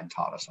 2009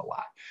 taught us a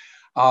lot.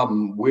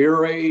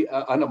 We're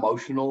an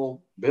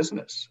emotional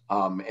business,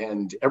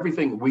 and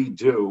everything we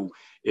do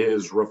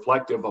is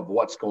reflective of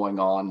what's going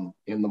on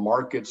in the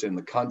markets, in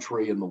the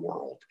country, in the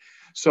world.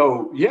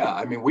 So,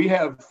 we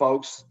have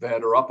folks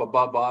that are up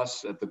above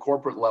us at the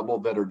corporate level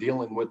that are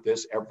dealing with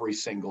this every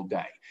single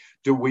day.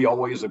 Do we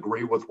always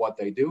agree with what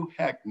they do?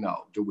 Heck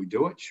no. Do we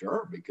do it?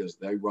 Sure, because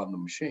they run the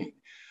machine.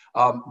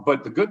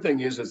 But the good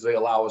thing is they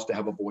allow us to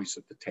have a voice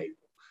at the table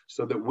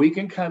so that we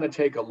can kind of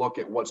take a look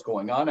at what's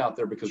going on out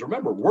there. Because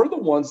remember, we're the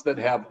ones that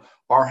have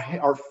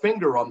our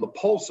finger on the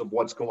pulse of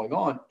what's going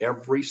on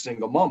every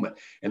single moment.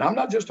 And I'm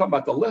not just talking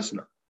about the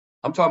listener.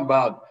 I'm talking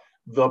about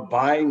the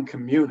buying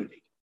community.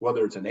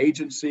 Whether it's an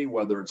agency,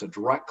 whether it's a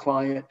direct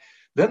client.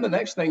 Then the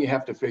next thing you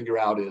have to figure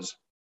out is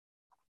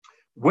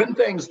when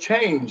things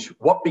change,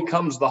 what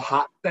becomes the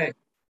hot thing?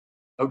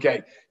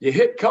 Okay, you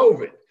hit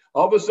COVID,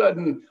 all of a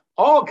sudden,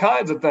 all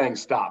kinds of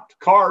things stopped.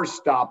 Cars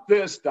stopped,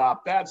 this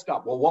stopped, that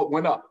stopped. Well, what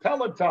went up?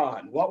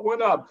 Peloton, what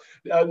went up?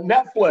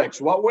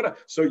 Netflix, what went up?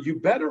 So you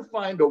better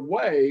find a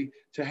way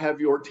to have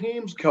your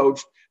teams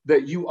coached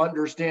that you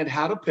understand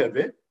how to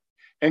pivot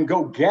and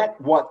go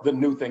get what the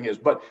new thing is.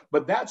 But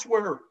that's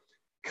where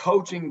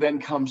coaching then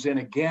comes in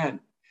again,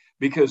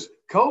 because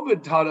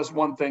COVID taught us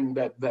one thing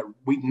that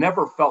we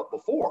never felt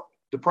before: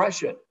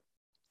 depression.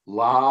 A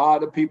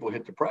lot of people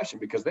hit depression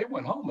because they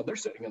went home and they're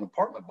sitting in an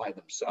apartment by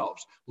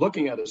themselves,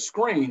 looking at a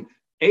screen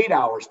 8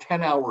 hours,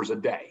 10 hours a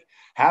day,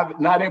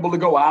 not able to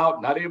go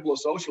out, not able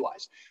to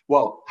socialize.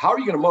 Well, how are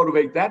you going to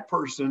motivate that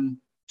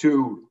person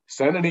to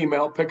send an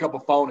email, pick up a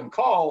phone and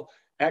call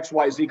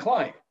XYZ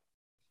client?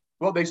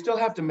 Well, they still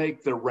have to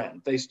make their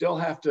rent. They still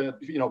have to,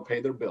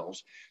 pay their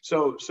bills.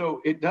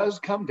 So it does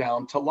come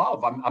down to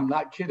love. I'm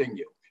not kidding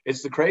you.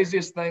 It's the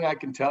craziest thing I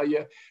can tell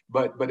you.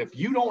 But if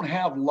you don't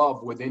have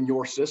love within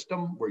your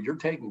system where you're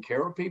taking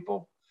care of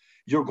people,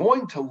 you're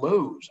going to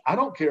lose. I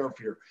don't care if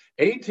you're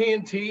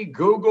AT&T,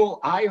 Google,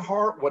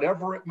 iHeart,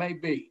 whatever it may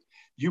be.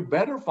 You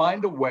better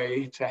find a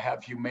way to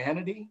have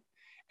humanity,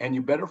 and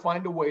you better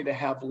find a way to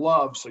have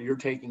love so you're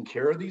taking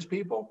care of these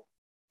people.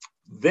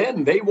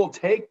 Then they will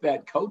take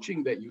that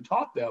coaching that you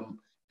taught them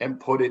and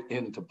put it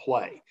into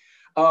play.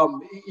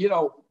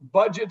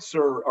 Budgets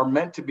are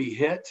meant to be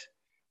hit,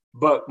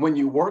 but when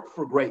you work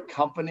for great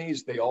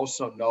companies, they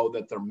also know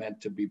that they're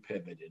meant to be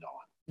pivoted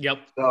on. Yep.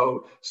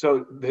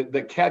 So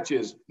the catch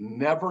is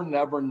never,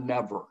 never,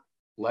 never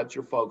let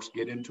your folks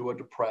get into a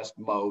depressed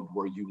mode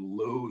where you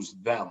lose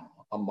them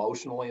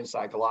emotionally and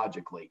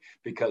psychologically,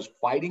 because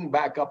fighting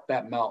back up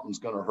that mountain is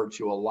going to hurt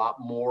you a lot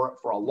more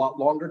for a lot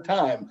longer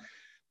time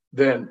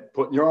than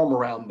putting your arm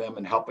around them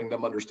and helping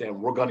them understand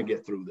we're going to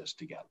get through this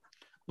together.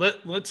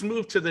 Let's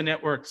move to the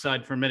network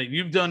side for a minute.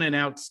 You've done an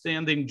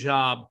outstanding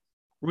job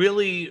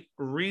really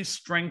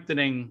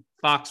re-strengthening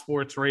Fox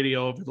Sports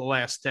Radio over the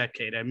last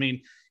decade. I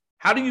mean,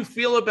 how do you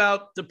feel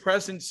about the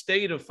present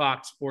state of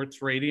Fox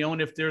Sports Radio?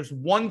 And if there's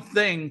one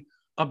thing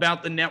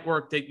about the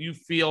network that you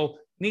feel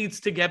needs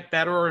to get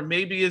better, or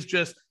maybe is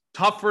just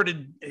tougher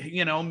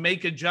to,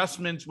 make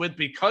adjustments with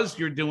because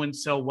you're doing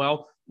so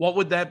well, what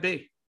would that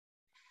be?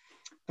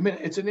 I mean,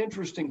 it's an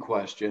interesting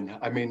question.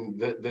 I mean,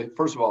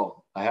 first of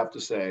all, I have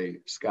to say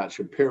Scott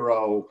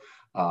Shapiro.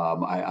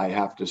 I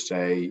have to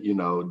say,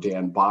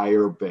 Dan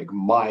Byer, Big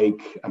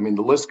Mike. I mean,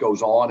 the list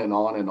goes on and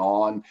on and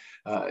on.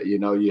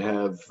 You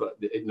have,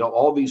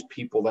 all these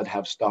people that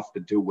have stuff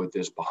to do with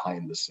this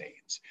behind the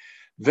scenes.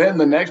 Then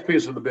the next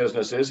piece of the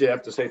business is you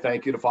have to say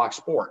thank you to Fox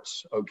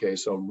Sports. Okay,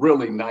 so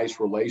really nice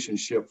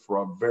relationship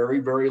for a very,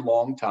 very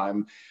long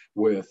time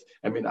with,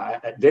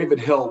 David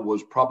Hill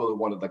was probably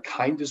one of the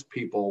kindest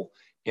people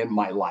in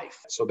my life.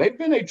 So they've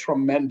been a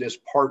tremendous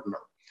partner.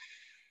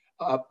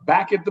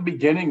 Back at the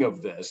beginning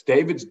of this,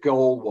 David's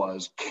goal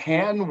was,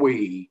 can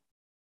we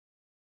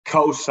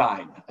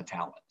co-sign a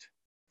talent?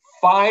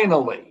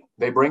 Finally,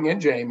 they bring in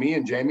Jamie,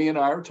 and Jamie and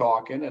I are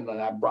talking, and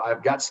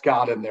I've got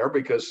Scott in there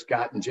because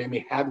Scott and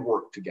Jamie had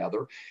worked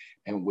together,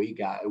 and we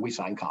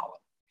signed Colin.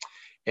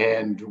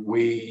 And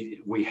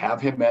we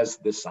have him as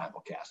this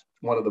simulcast,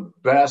 one of the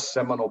best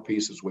seminal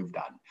pieces we've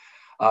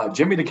done.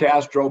 Jimmy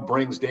DeCastro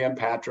brings Dan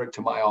Patrick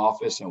to my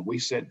office, and we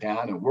sit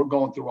down and we're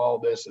going through all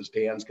this as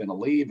Dan's going to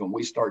leave, and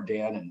we start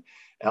Dan in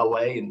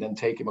LA and then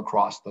take him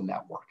across the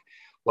network.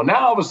 Well,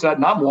 now all of a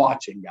sudden I'm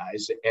watching,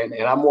 guys, and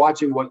I'm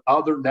watching what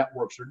other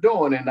networks are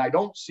doing, and I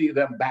don't see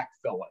them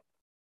backfilling.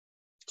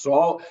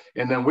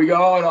 And then we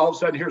go, and all of a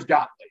sudden here's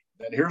Gottlieb,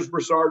 then here's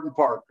Broussard and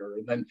Parker,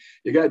 and then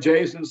you got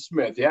Jason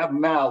Smith, you have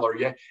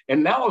Maller,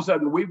 and now all of a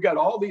sudden we've got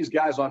all these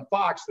guys on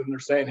Fox, and they're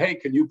saying, hey,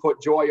 can you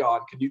put Joy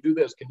on? Can you do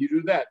this? Can you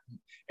do that?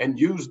 And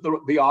use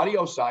the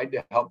audio side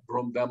to help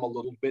groom them a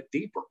little bit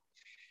deeper.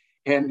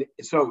 And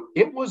so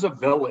it was a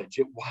village.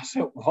 It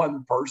wasn't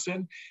one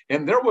person.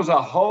 And there was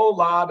a whole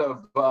lot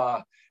of,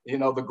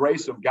 the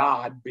grace of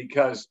God,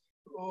 because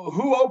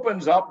who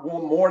opens up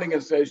one morning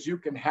and says, you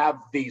can have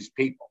these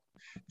people?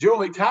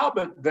 Julie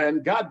Talbot,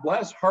 then, God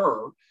bless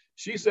her,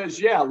 she says,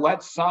 yeah,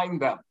 let's sign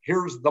them.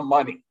 Here's the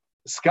money.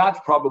 Scott's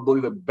probably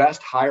the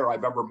best hire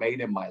I've ever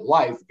made in my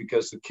life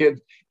because the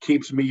kid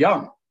keeps me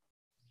young.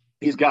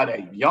 He's got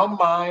a young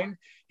mind.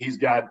 He's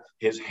got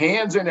his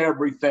hands in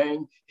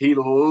everything. He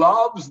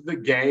loves the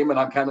game. And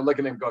I'm kind of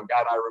looking at him going,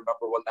 God, I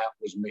remember when that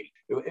was me.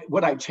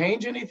 Would I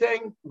change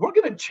anything? We're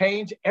going to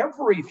change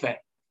everything.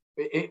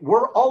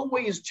 We're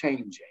always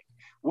changing.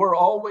 We're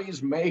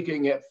always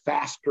making it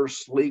faster,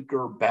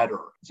 sleeker, better.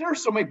 There are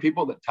so many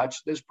people that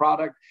touch this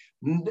product.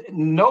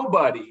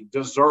 Nobody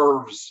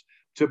deserves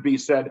to be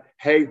said,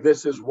 hey,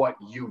 this is what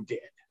you did.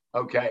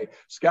 Okay.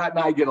 Scott and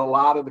I get a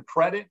lot of the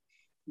credit.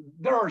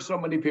 There are so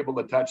many people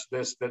that touch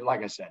this that,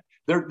 like I said,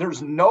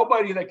 there's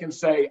nobody that can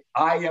say,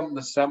 I am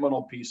the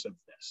seminal piece of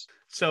this.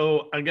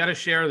 So I got to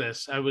share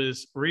this. I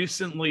was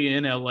recently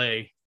in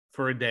LA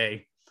for a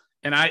day,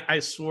 and I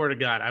swear to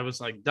God, I was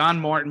like, Don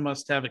Martin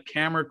must have a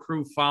camera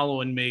crew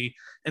following me.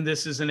 And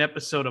this is an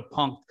episode of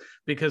Punk'd,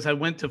 because I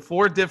went to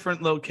 4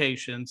 different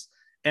locations,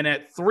 and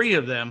at 3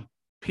 of them,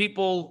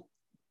 people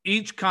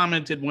each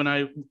commented when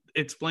I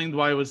explained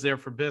why I was there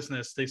for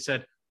business. They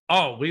said,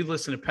 oh, we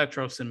listen to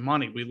Petros and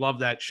Money. We love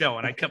that show.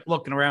 And I kept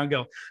looking around and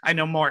go, I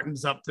know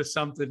Martin's up to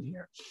something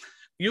here.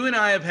 You and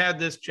I have had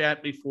this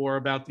chat before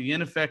about the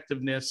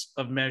ineffectiveness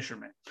of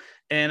measurement.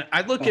 And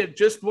I look at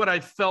just what I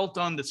felt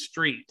on the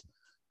street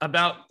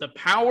about the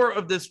power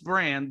of this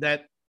brand,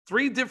 that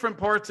 3 different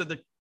parts of the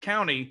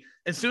county,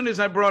 as soon as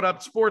I brought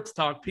up sports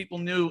talk, people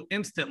knew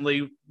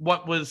instantly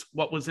what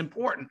was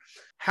important.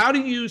 How do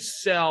you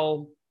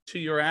sell to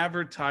your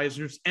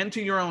advertisers and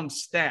to your own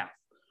staff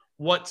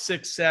what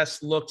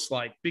success looks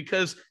like,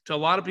 because to a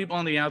lot of people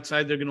on the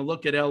outside, they're going to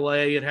look at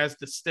LA. It has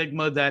the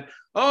stigma that,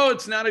 oh,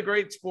 it's not a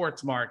great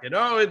sports market.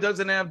 Oh, it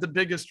doesn't have the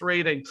biggest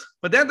ratings.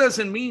 But that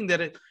doesn't mean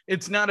that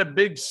it's not a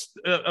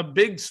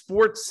big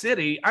sports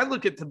city. I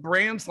look at the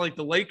brands like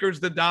the Lakers,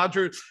 the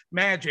Dodgers,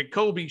 Magic,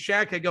 Kobe,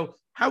 Shaq. I go,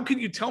 how can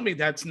you tell me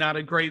that's not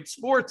a great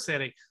sports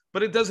city?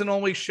 But it doesn't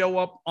always show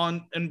up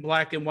in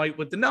black and white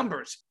with the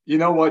numbers. You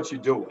know what? You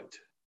do it.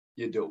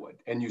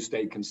 And you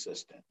stay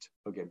consistent.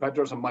 Okay,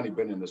 Petros and Money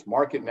been in this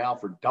market now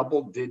for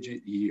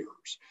double-digit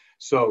years.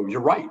 So you're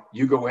right.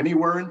 You go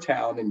anywhere in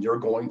town and you're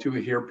going to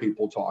hear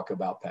people talk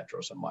about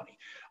Petros and Money.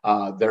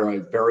 They're a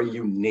very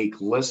unique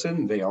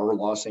listen. They are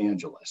Los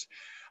Angeles.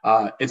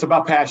 It's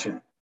about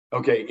passion.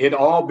 Okay, it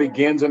all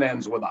begins and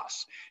ends with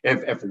us.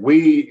 If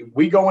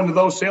we go into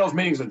those sales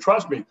meetings, and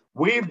trust me,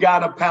 we've got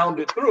to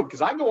pound it through,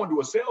 because I go into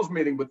a sales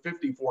meeting with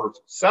 54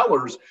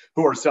 sellers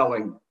who are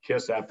selling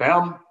Kiss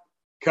FM,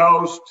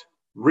 Coast,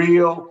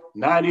 Real,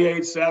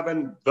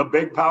 98.7, the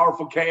big,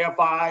 powerful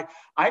KFI.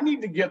 I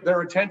need to get their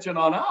attention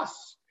on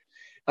us.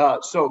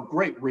 So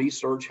great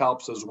research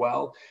helps as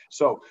well.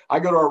 So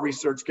I go to our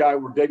research guy,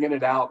 we're digging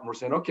it out, and we're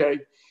saying, okay,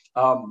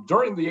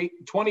 during the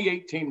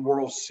 2018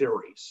 World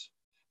Series,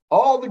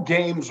 all the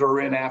games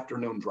are in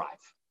afternoon drive.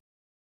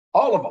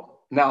 All of them.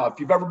 Now, if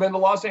you've ever been to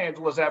Los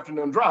Angeles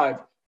afternoon drive,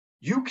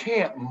 you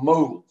can't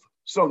move.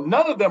 So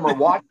none of them are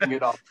watching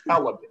it on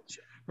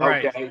television.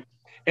 Right. Okay.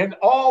 And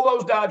all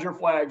those Dodger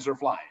flags are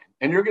flying.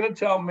 And you're going to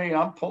tell me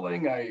I'm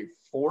pulling a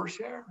 4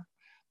 share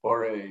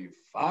or a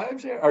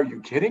 5 share? Are you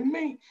kidding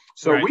me?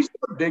 So we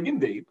started digging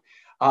deep.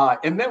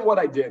 And then what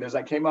I did is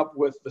I came up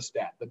with the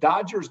stat. The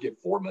Dodgers get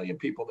 4 million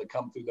people that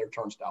come through their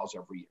turnstiles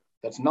every year.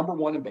 That's number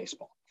one in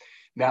baseball.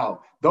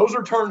 Now, those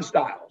are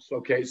turnstiles,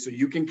 okay? So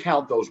you can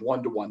count those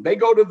one-to-one. They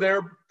go to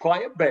their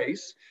client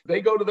base,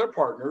 they go to their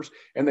partners,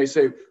 and they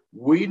say,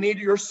 we need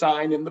your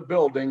sign in the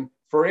building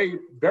for a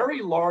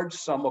very large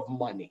sum of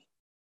money.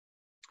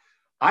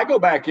 I go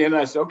back in and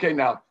I say, okay,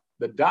 now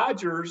the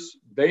Dodgers,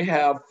 they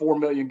have 4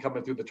 million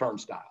coming through the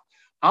turnstile.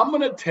 I'm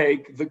going to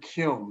take the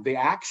cum, the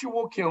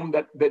actual cum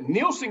that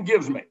Nielsen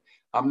gives me.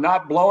 I'm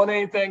not blowing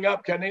anything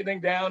up, cutting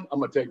anything down. I'm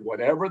going to take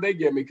whatever they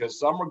give me, because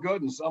some are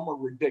good and some are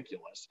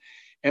ridiculous.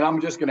 And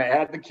I'm just going to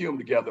add the cum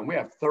together. And we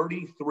have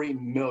 33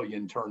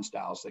 million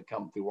turnstiles that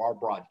come through our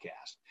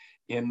broadcast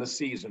in the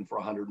season for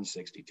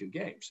 162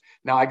 games.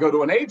 Now I go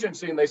to an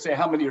agency and they say,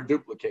 how many are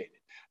duplicated?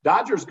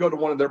 Dodgers go to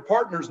one of their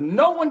partners.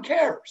 No one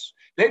cares.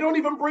 They don't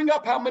even bring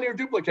up how many are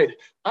duplicated.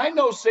 I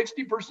know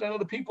 60% of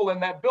the people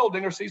in that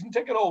building are season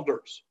ticket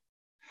holders.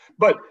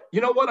 But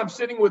you know what? I'm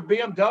sitting with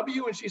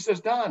BMW and she says,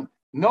 Don,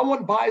 no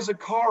one buys a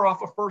car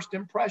off of first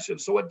impression,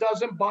 so it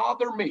doesn't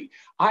bother me.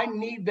 I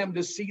need them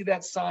to see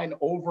that sign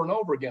over and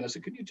over again. I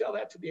said, can you tell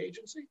that to the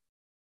agency?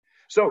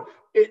 So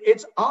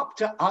it's up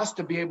to us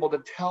to be able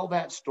to tell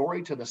that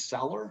story to the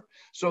seller,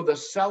 so the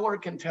seller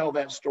can tell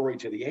that story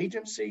to the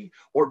agency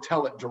or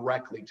tell it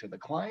directly to the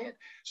client.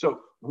 So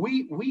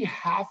we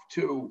have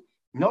to,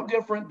 no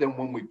different than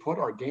when we put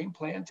our game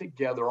plan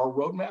together, our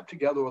roadmap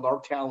together with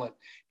our talent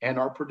and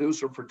our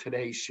producer for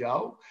today's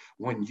show.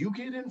 When you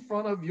get in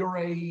front of your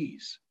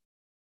AEs,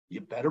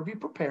 you better be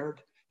prepared.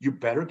 You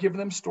better give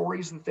them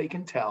stories that they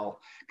can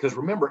tell. Because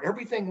remember,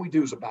 everything we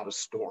do is about a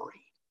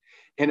story.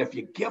 And if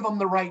you give them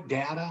the right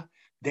data,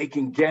 they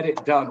can get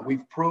it done.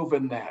 We've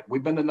proven that.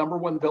 We've been the number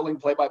one billing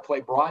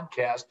play-by-play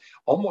broadcast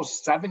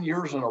almost 7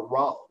 years in a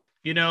row.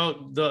 You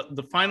know,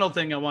 the final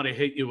thing I want to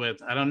hit you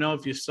with, I don't know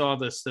if you saw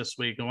this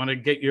week. I want to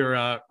get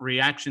your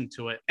reaction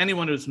to it.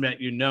 Anyone who's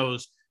met you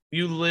knows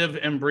you live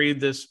and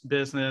breathe this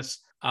business.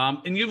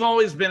 And you've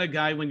always been a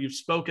guy, when you've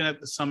spoken at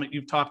the summit,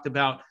 you've talked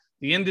about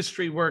the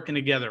industry working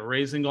together,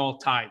 raising all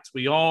tides.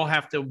 We all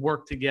have to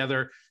work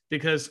together,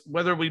 because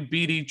whether we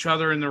beat each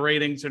other in the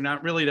ratings or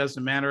not really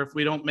doesn't matter. If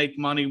we don't make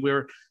money,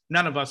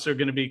 none of us are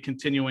going to be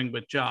continuing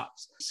with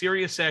jobs.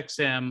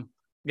 SiriusXM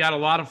got a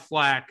lot of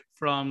flack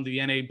from the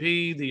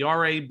NAB, the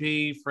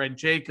RAB, Fred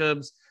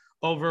Jacobs,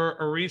 over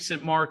a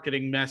recent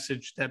marketing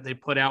message that they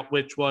put out,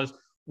 which was,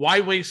 why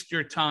waste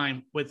your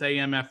time with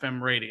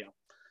AM/FM radio?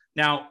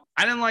 Now,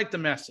 I didn't like the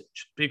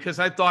message, because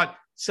I thought,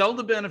 sell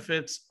the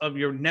benefits of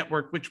your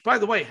network, which, by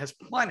the way, has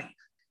plenty.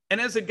 And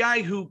as a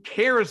guy who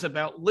cares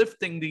about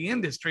lifting the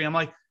industry, I'm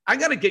like, I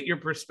got to get your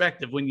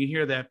perspective when you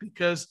hear that,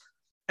 because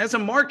as a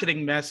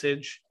marketing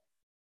message,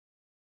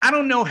 I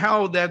don't know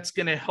how that's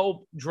going to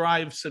help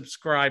drive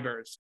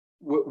subscribers.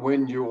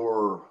 When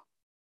you're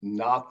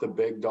not the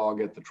big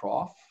dog at the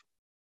trough,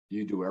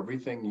 you do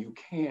everything you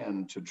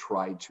can to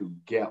try to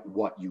get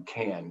what you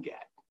can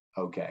get.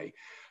 Okay.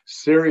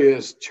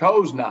 Sirius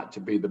chose not to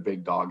be the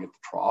big dog at the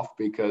trough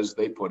because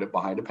they put it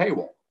behind a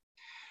paywall.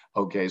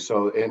 Okay.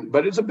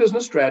 But it's a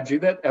business strategy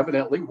that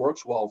evidently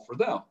works well for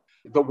them.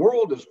 The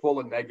world is full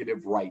of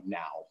negative right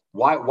now.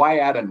 Why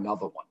add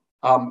another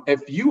one?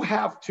 If you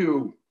have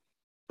to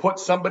put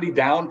somebody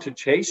down to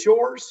chase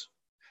yours,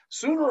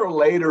 sooner or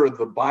later,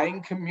 the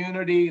buying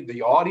community,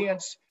 the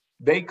audience,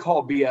 they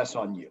call BS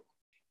on you.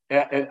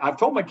 And I've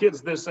told my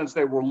kids this since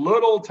they were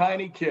little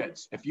tiny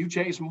kids. If you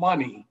chase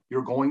money,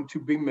 you're going to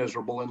be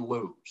miserable and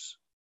lose.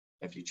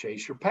 If you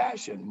chase your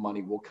passion,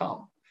 money will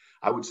come.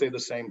 I would say the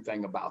same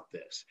thing about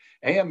this.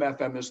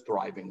 AM/FM is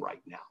thriving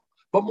right now.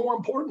 But more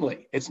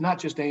importantly, it's not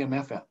just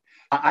AM/FM.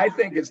 I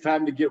think it's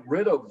time to get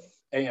rid of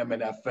AM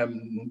and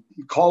FM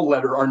call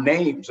letter or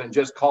names and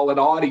just call it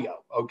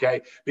audio,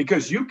 okay?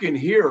 Because you can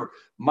hear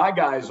my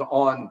guys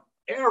on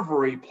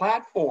every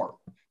platform,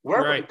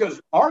 wherever, right.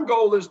 Because our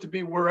goal is to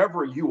be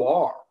wherever you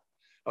are,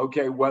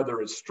 okay?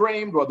 Whether it's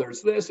streamed, whether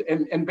it's this,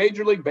 and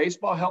Major League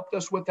Baseball helped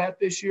us with that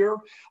this year.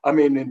 I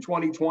mean, in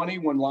 2020,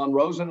 when Lon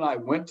Rosen and I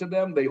went to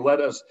them, they let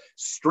us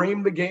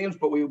stream the games,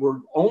 but we were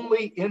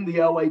only in the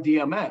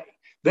LADMA.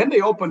 Then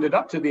they opened it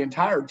up to the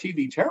entire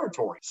TV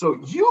territory. So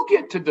you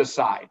get to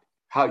decide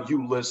how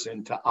you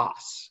listen to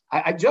us.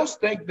 I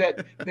just think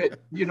that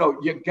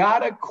you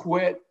gotta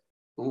quit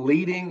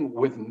leading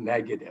with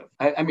negative.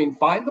 I mean,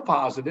 find the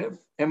positive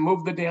and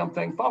move the damn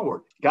thing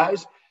forward.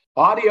 Guys,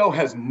 audio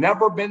has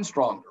never been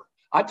stronger.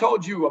 I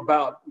told you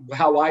about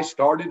how I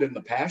started in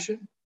the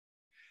passion.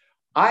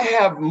 I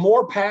have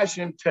more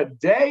passion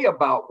today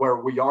about where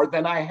we are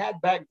than I had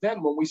back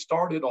then when we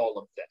started all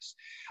of this.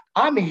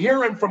 I'm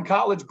hearing from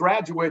college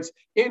graduates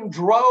in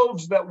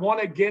droves that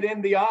want to get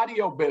in the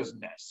audio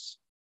business.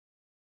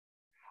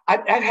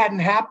 That hadn't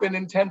happened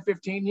in 10,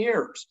 15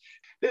 years.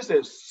 This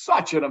is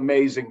such an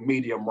amazing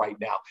medium right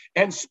now.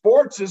 And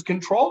sports is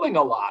controlling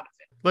a lot of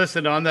it.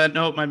 Listen, on that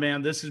note, my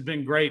man, this has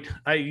been great.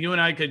 You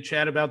and I could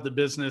chat about the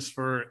business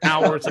for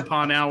hours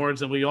upon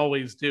hours, and we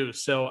always do.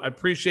 So I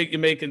appreciate you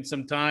making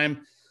some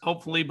time.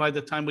 Hopefully by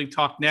the time we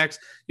talk next,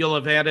 you'll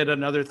have added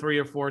another 3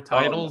 or 4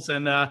 titles.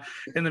 And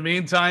in the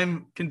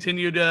meantime,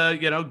 continue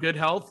to, good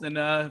health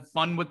and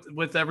fun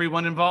with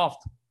everyone involved.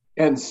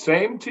 And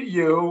same to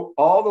you,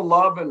 all the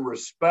love and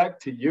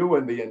respect to you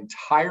and the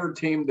entire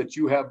team that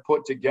you have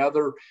put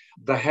together.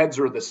 The heads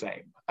are the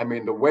same. I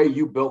mean, the way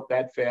you built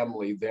that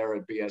family there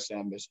at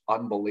BSM is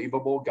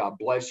unbelievable. God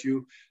bless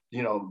you.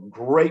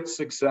 Great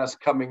success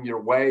coming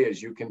your way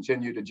as you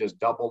continue to just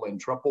double and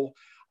triple.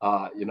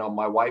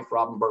 My wife,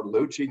 Robin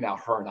Bertolucci, now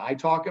her and I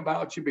talk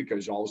about you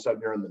because all of a sudden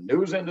you're in the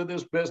news end of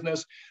this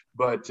business.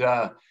 But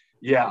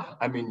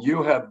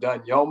you have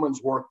done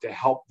yeoman's work to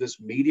help this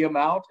medium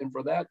out. And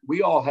for that,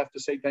 we all have to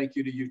say thank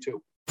you to you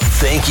too.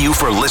 Thank you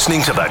for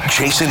listening to the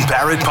Jason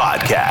Barrett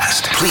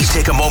Podcast. Please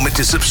take a moment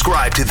to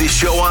subscribe to this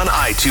show on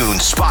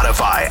iTunes,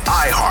 Spotify,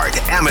 iHeart,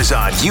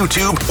 Amazon,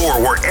 YouTube, or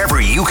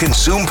wherever you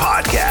consume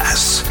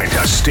podcasts. And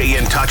to stay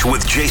in touch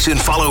with Jason,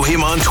 follow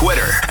him on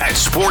Twitter at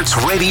Sports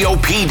Radio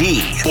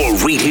PD or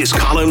read his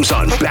columns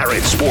on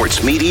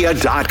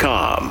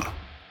BarrettSportsMedia.com.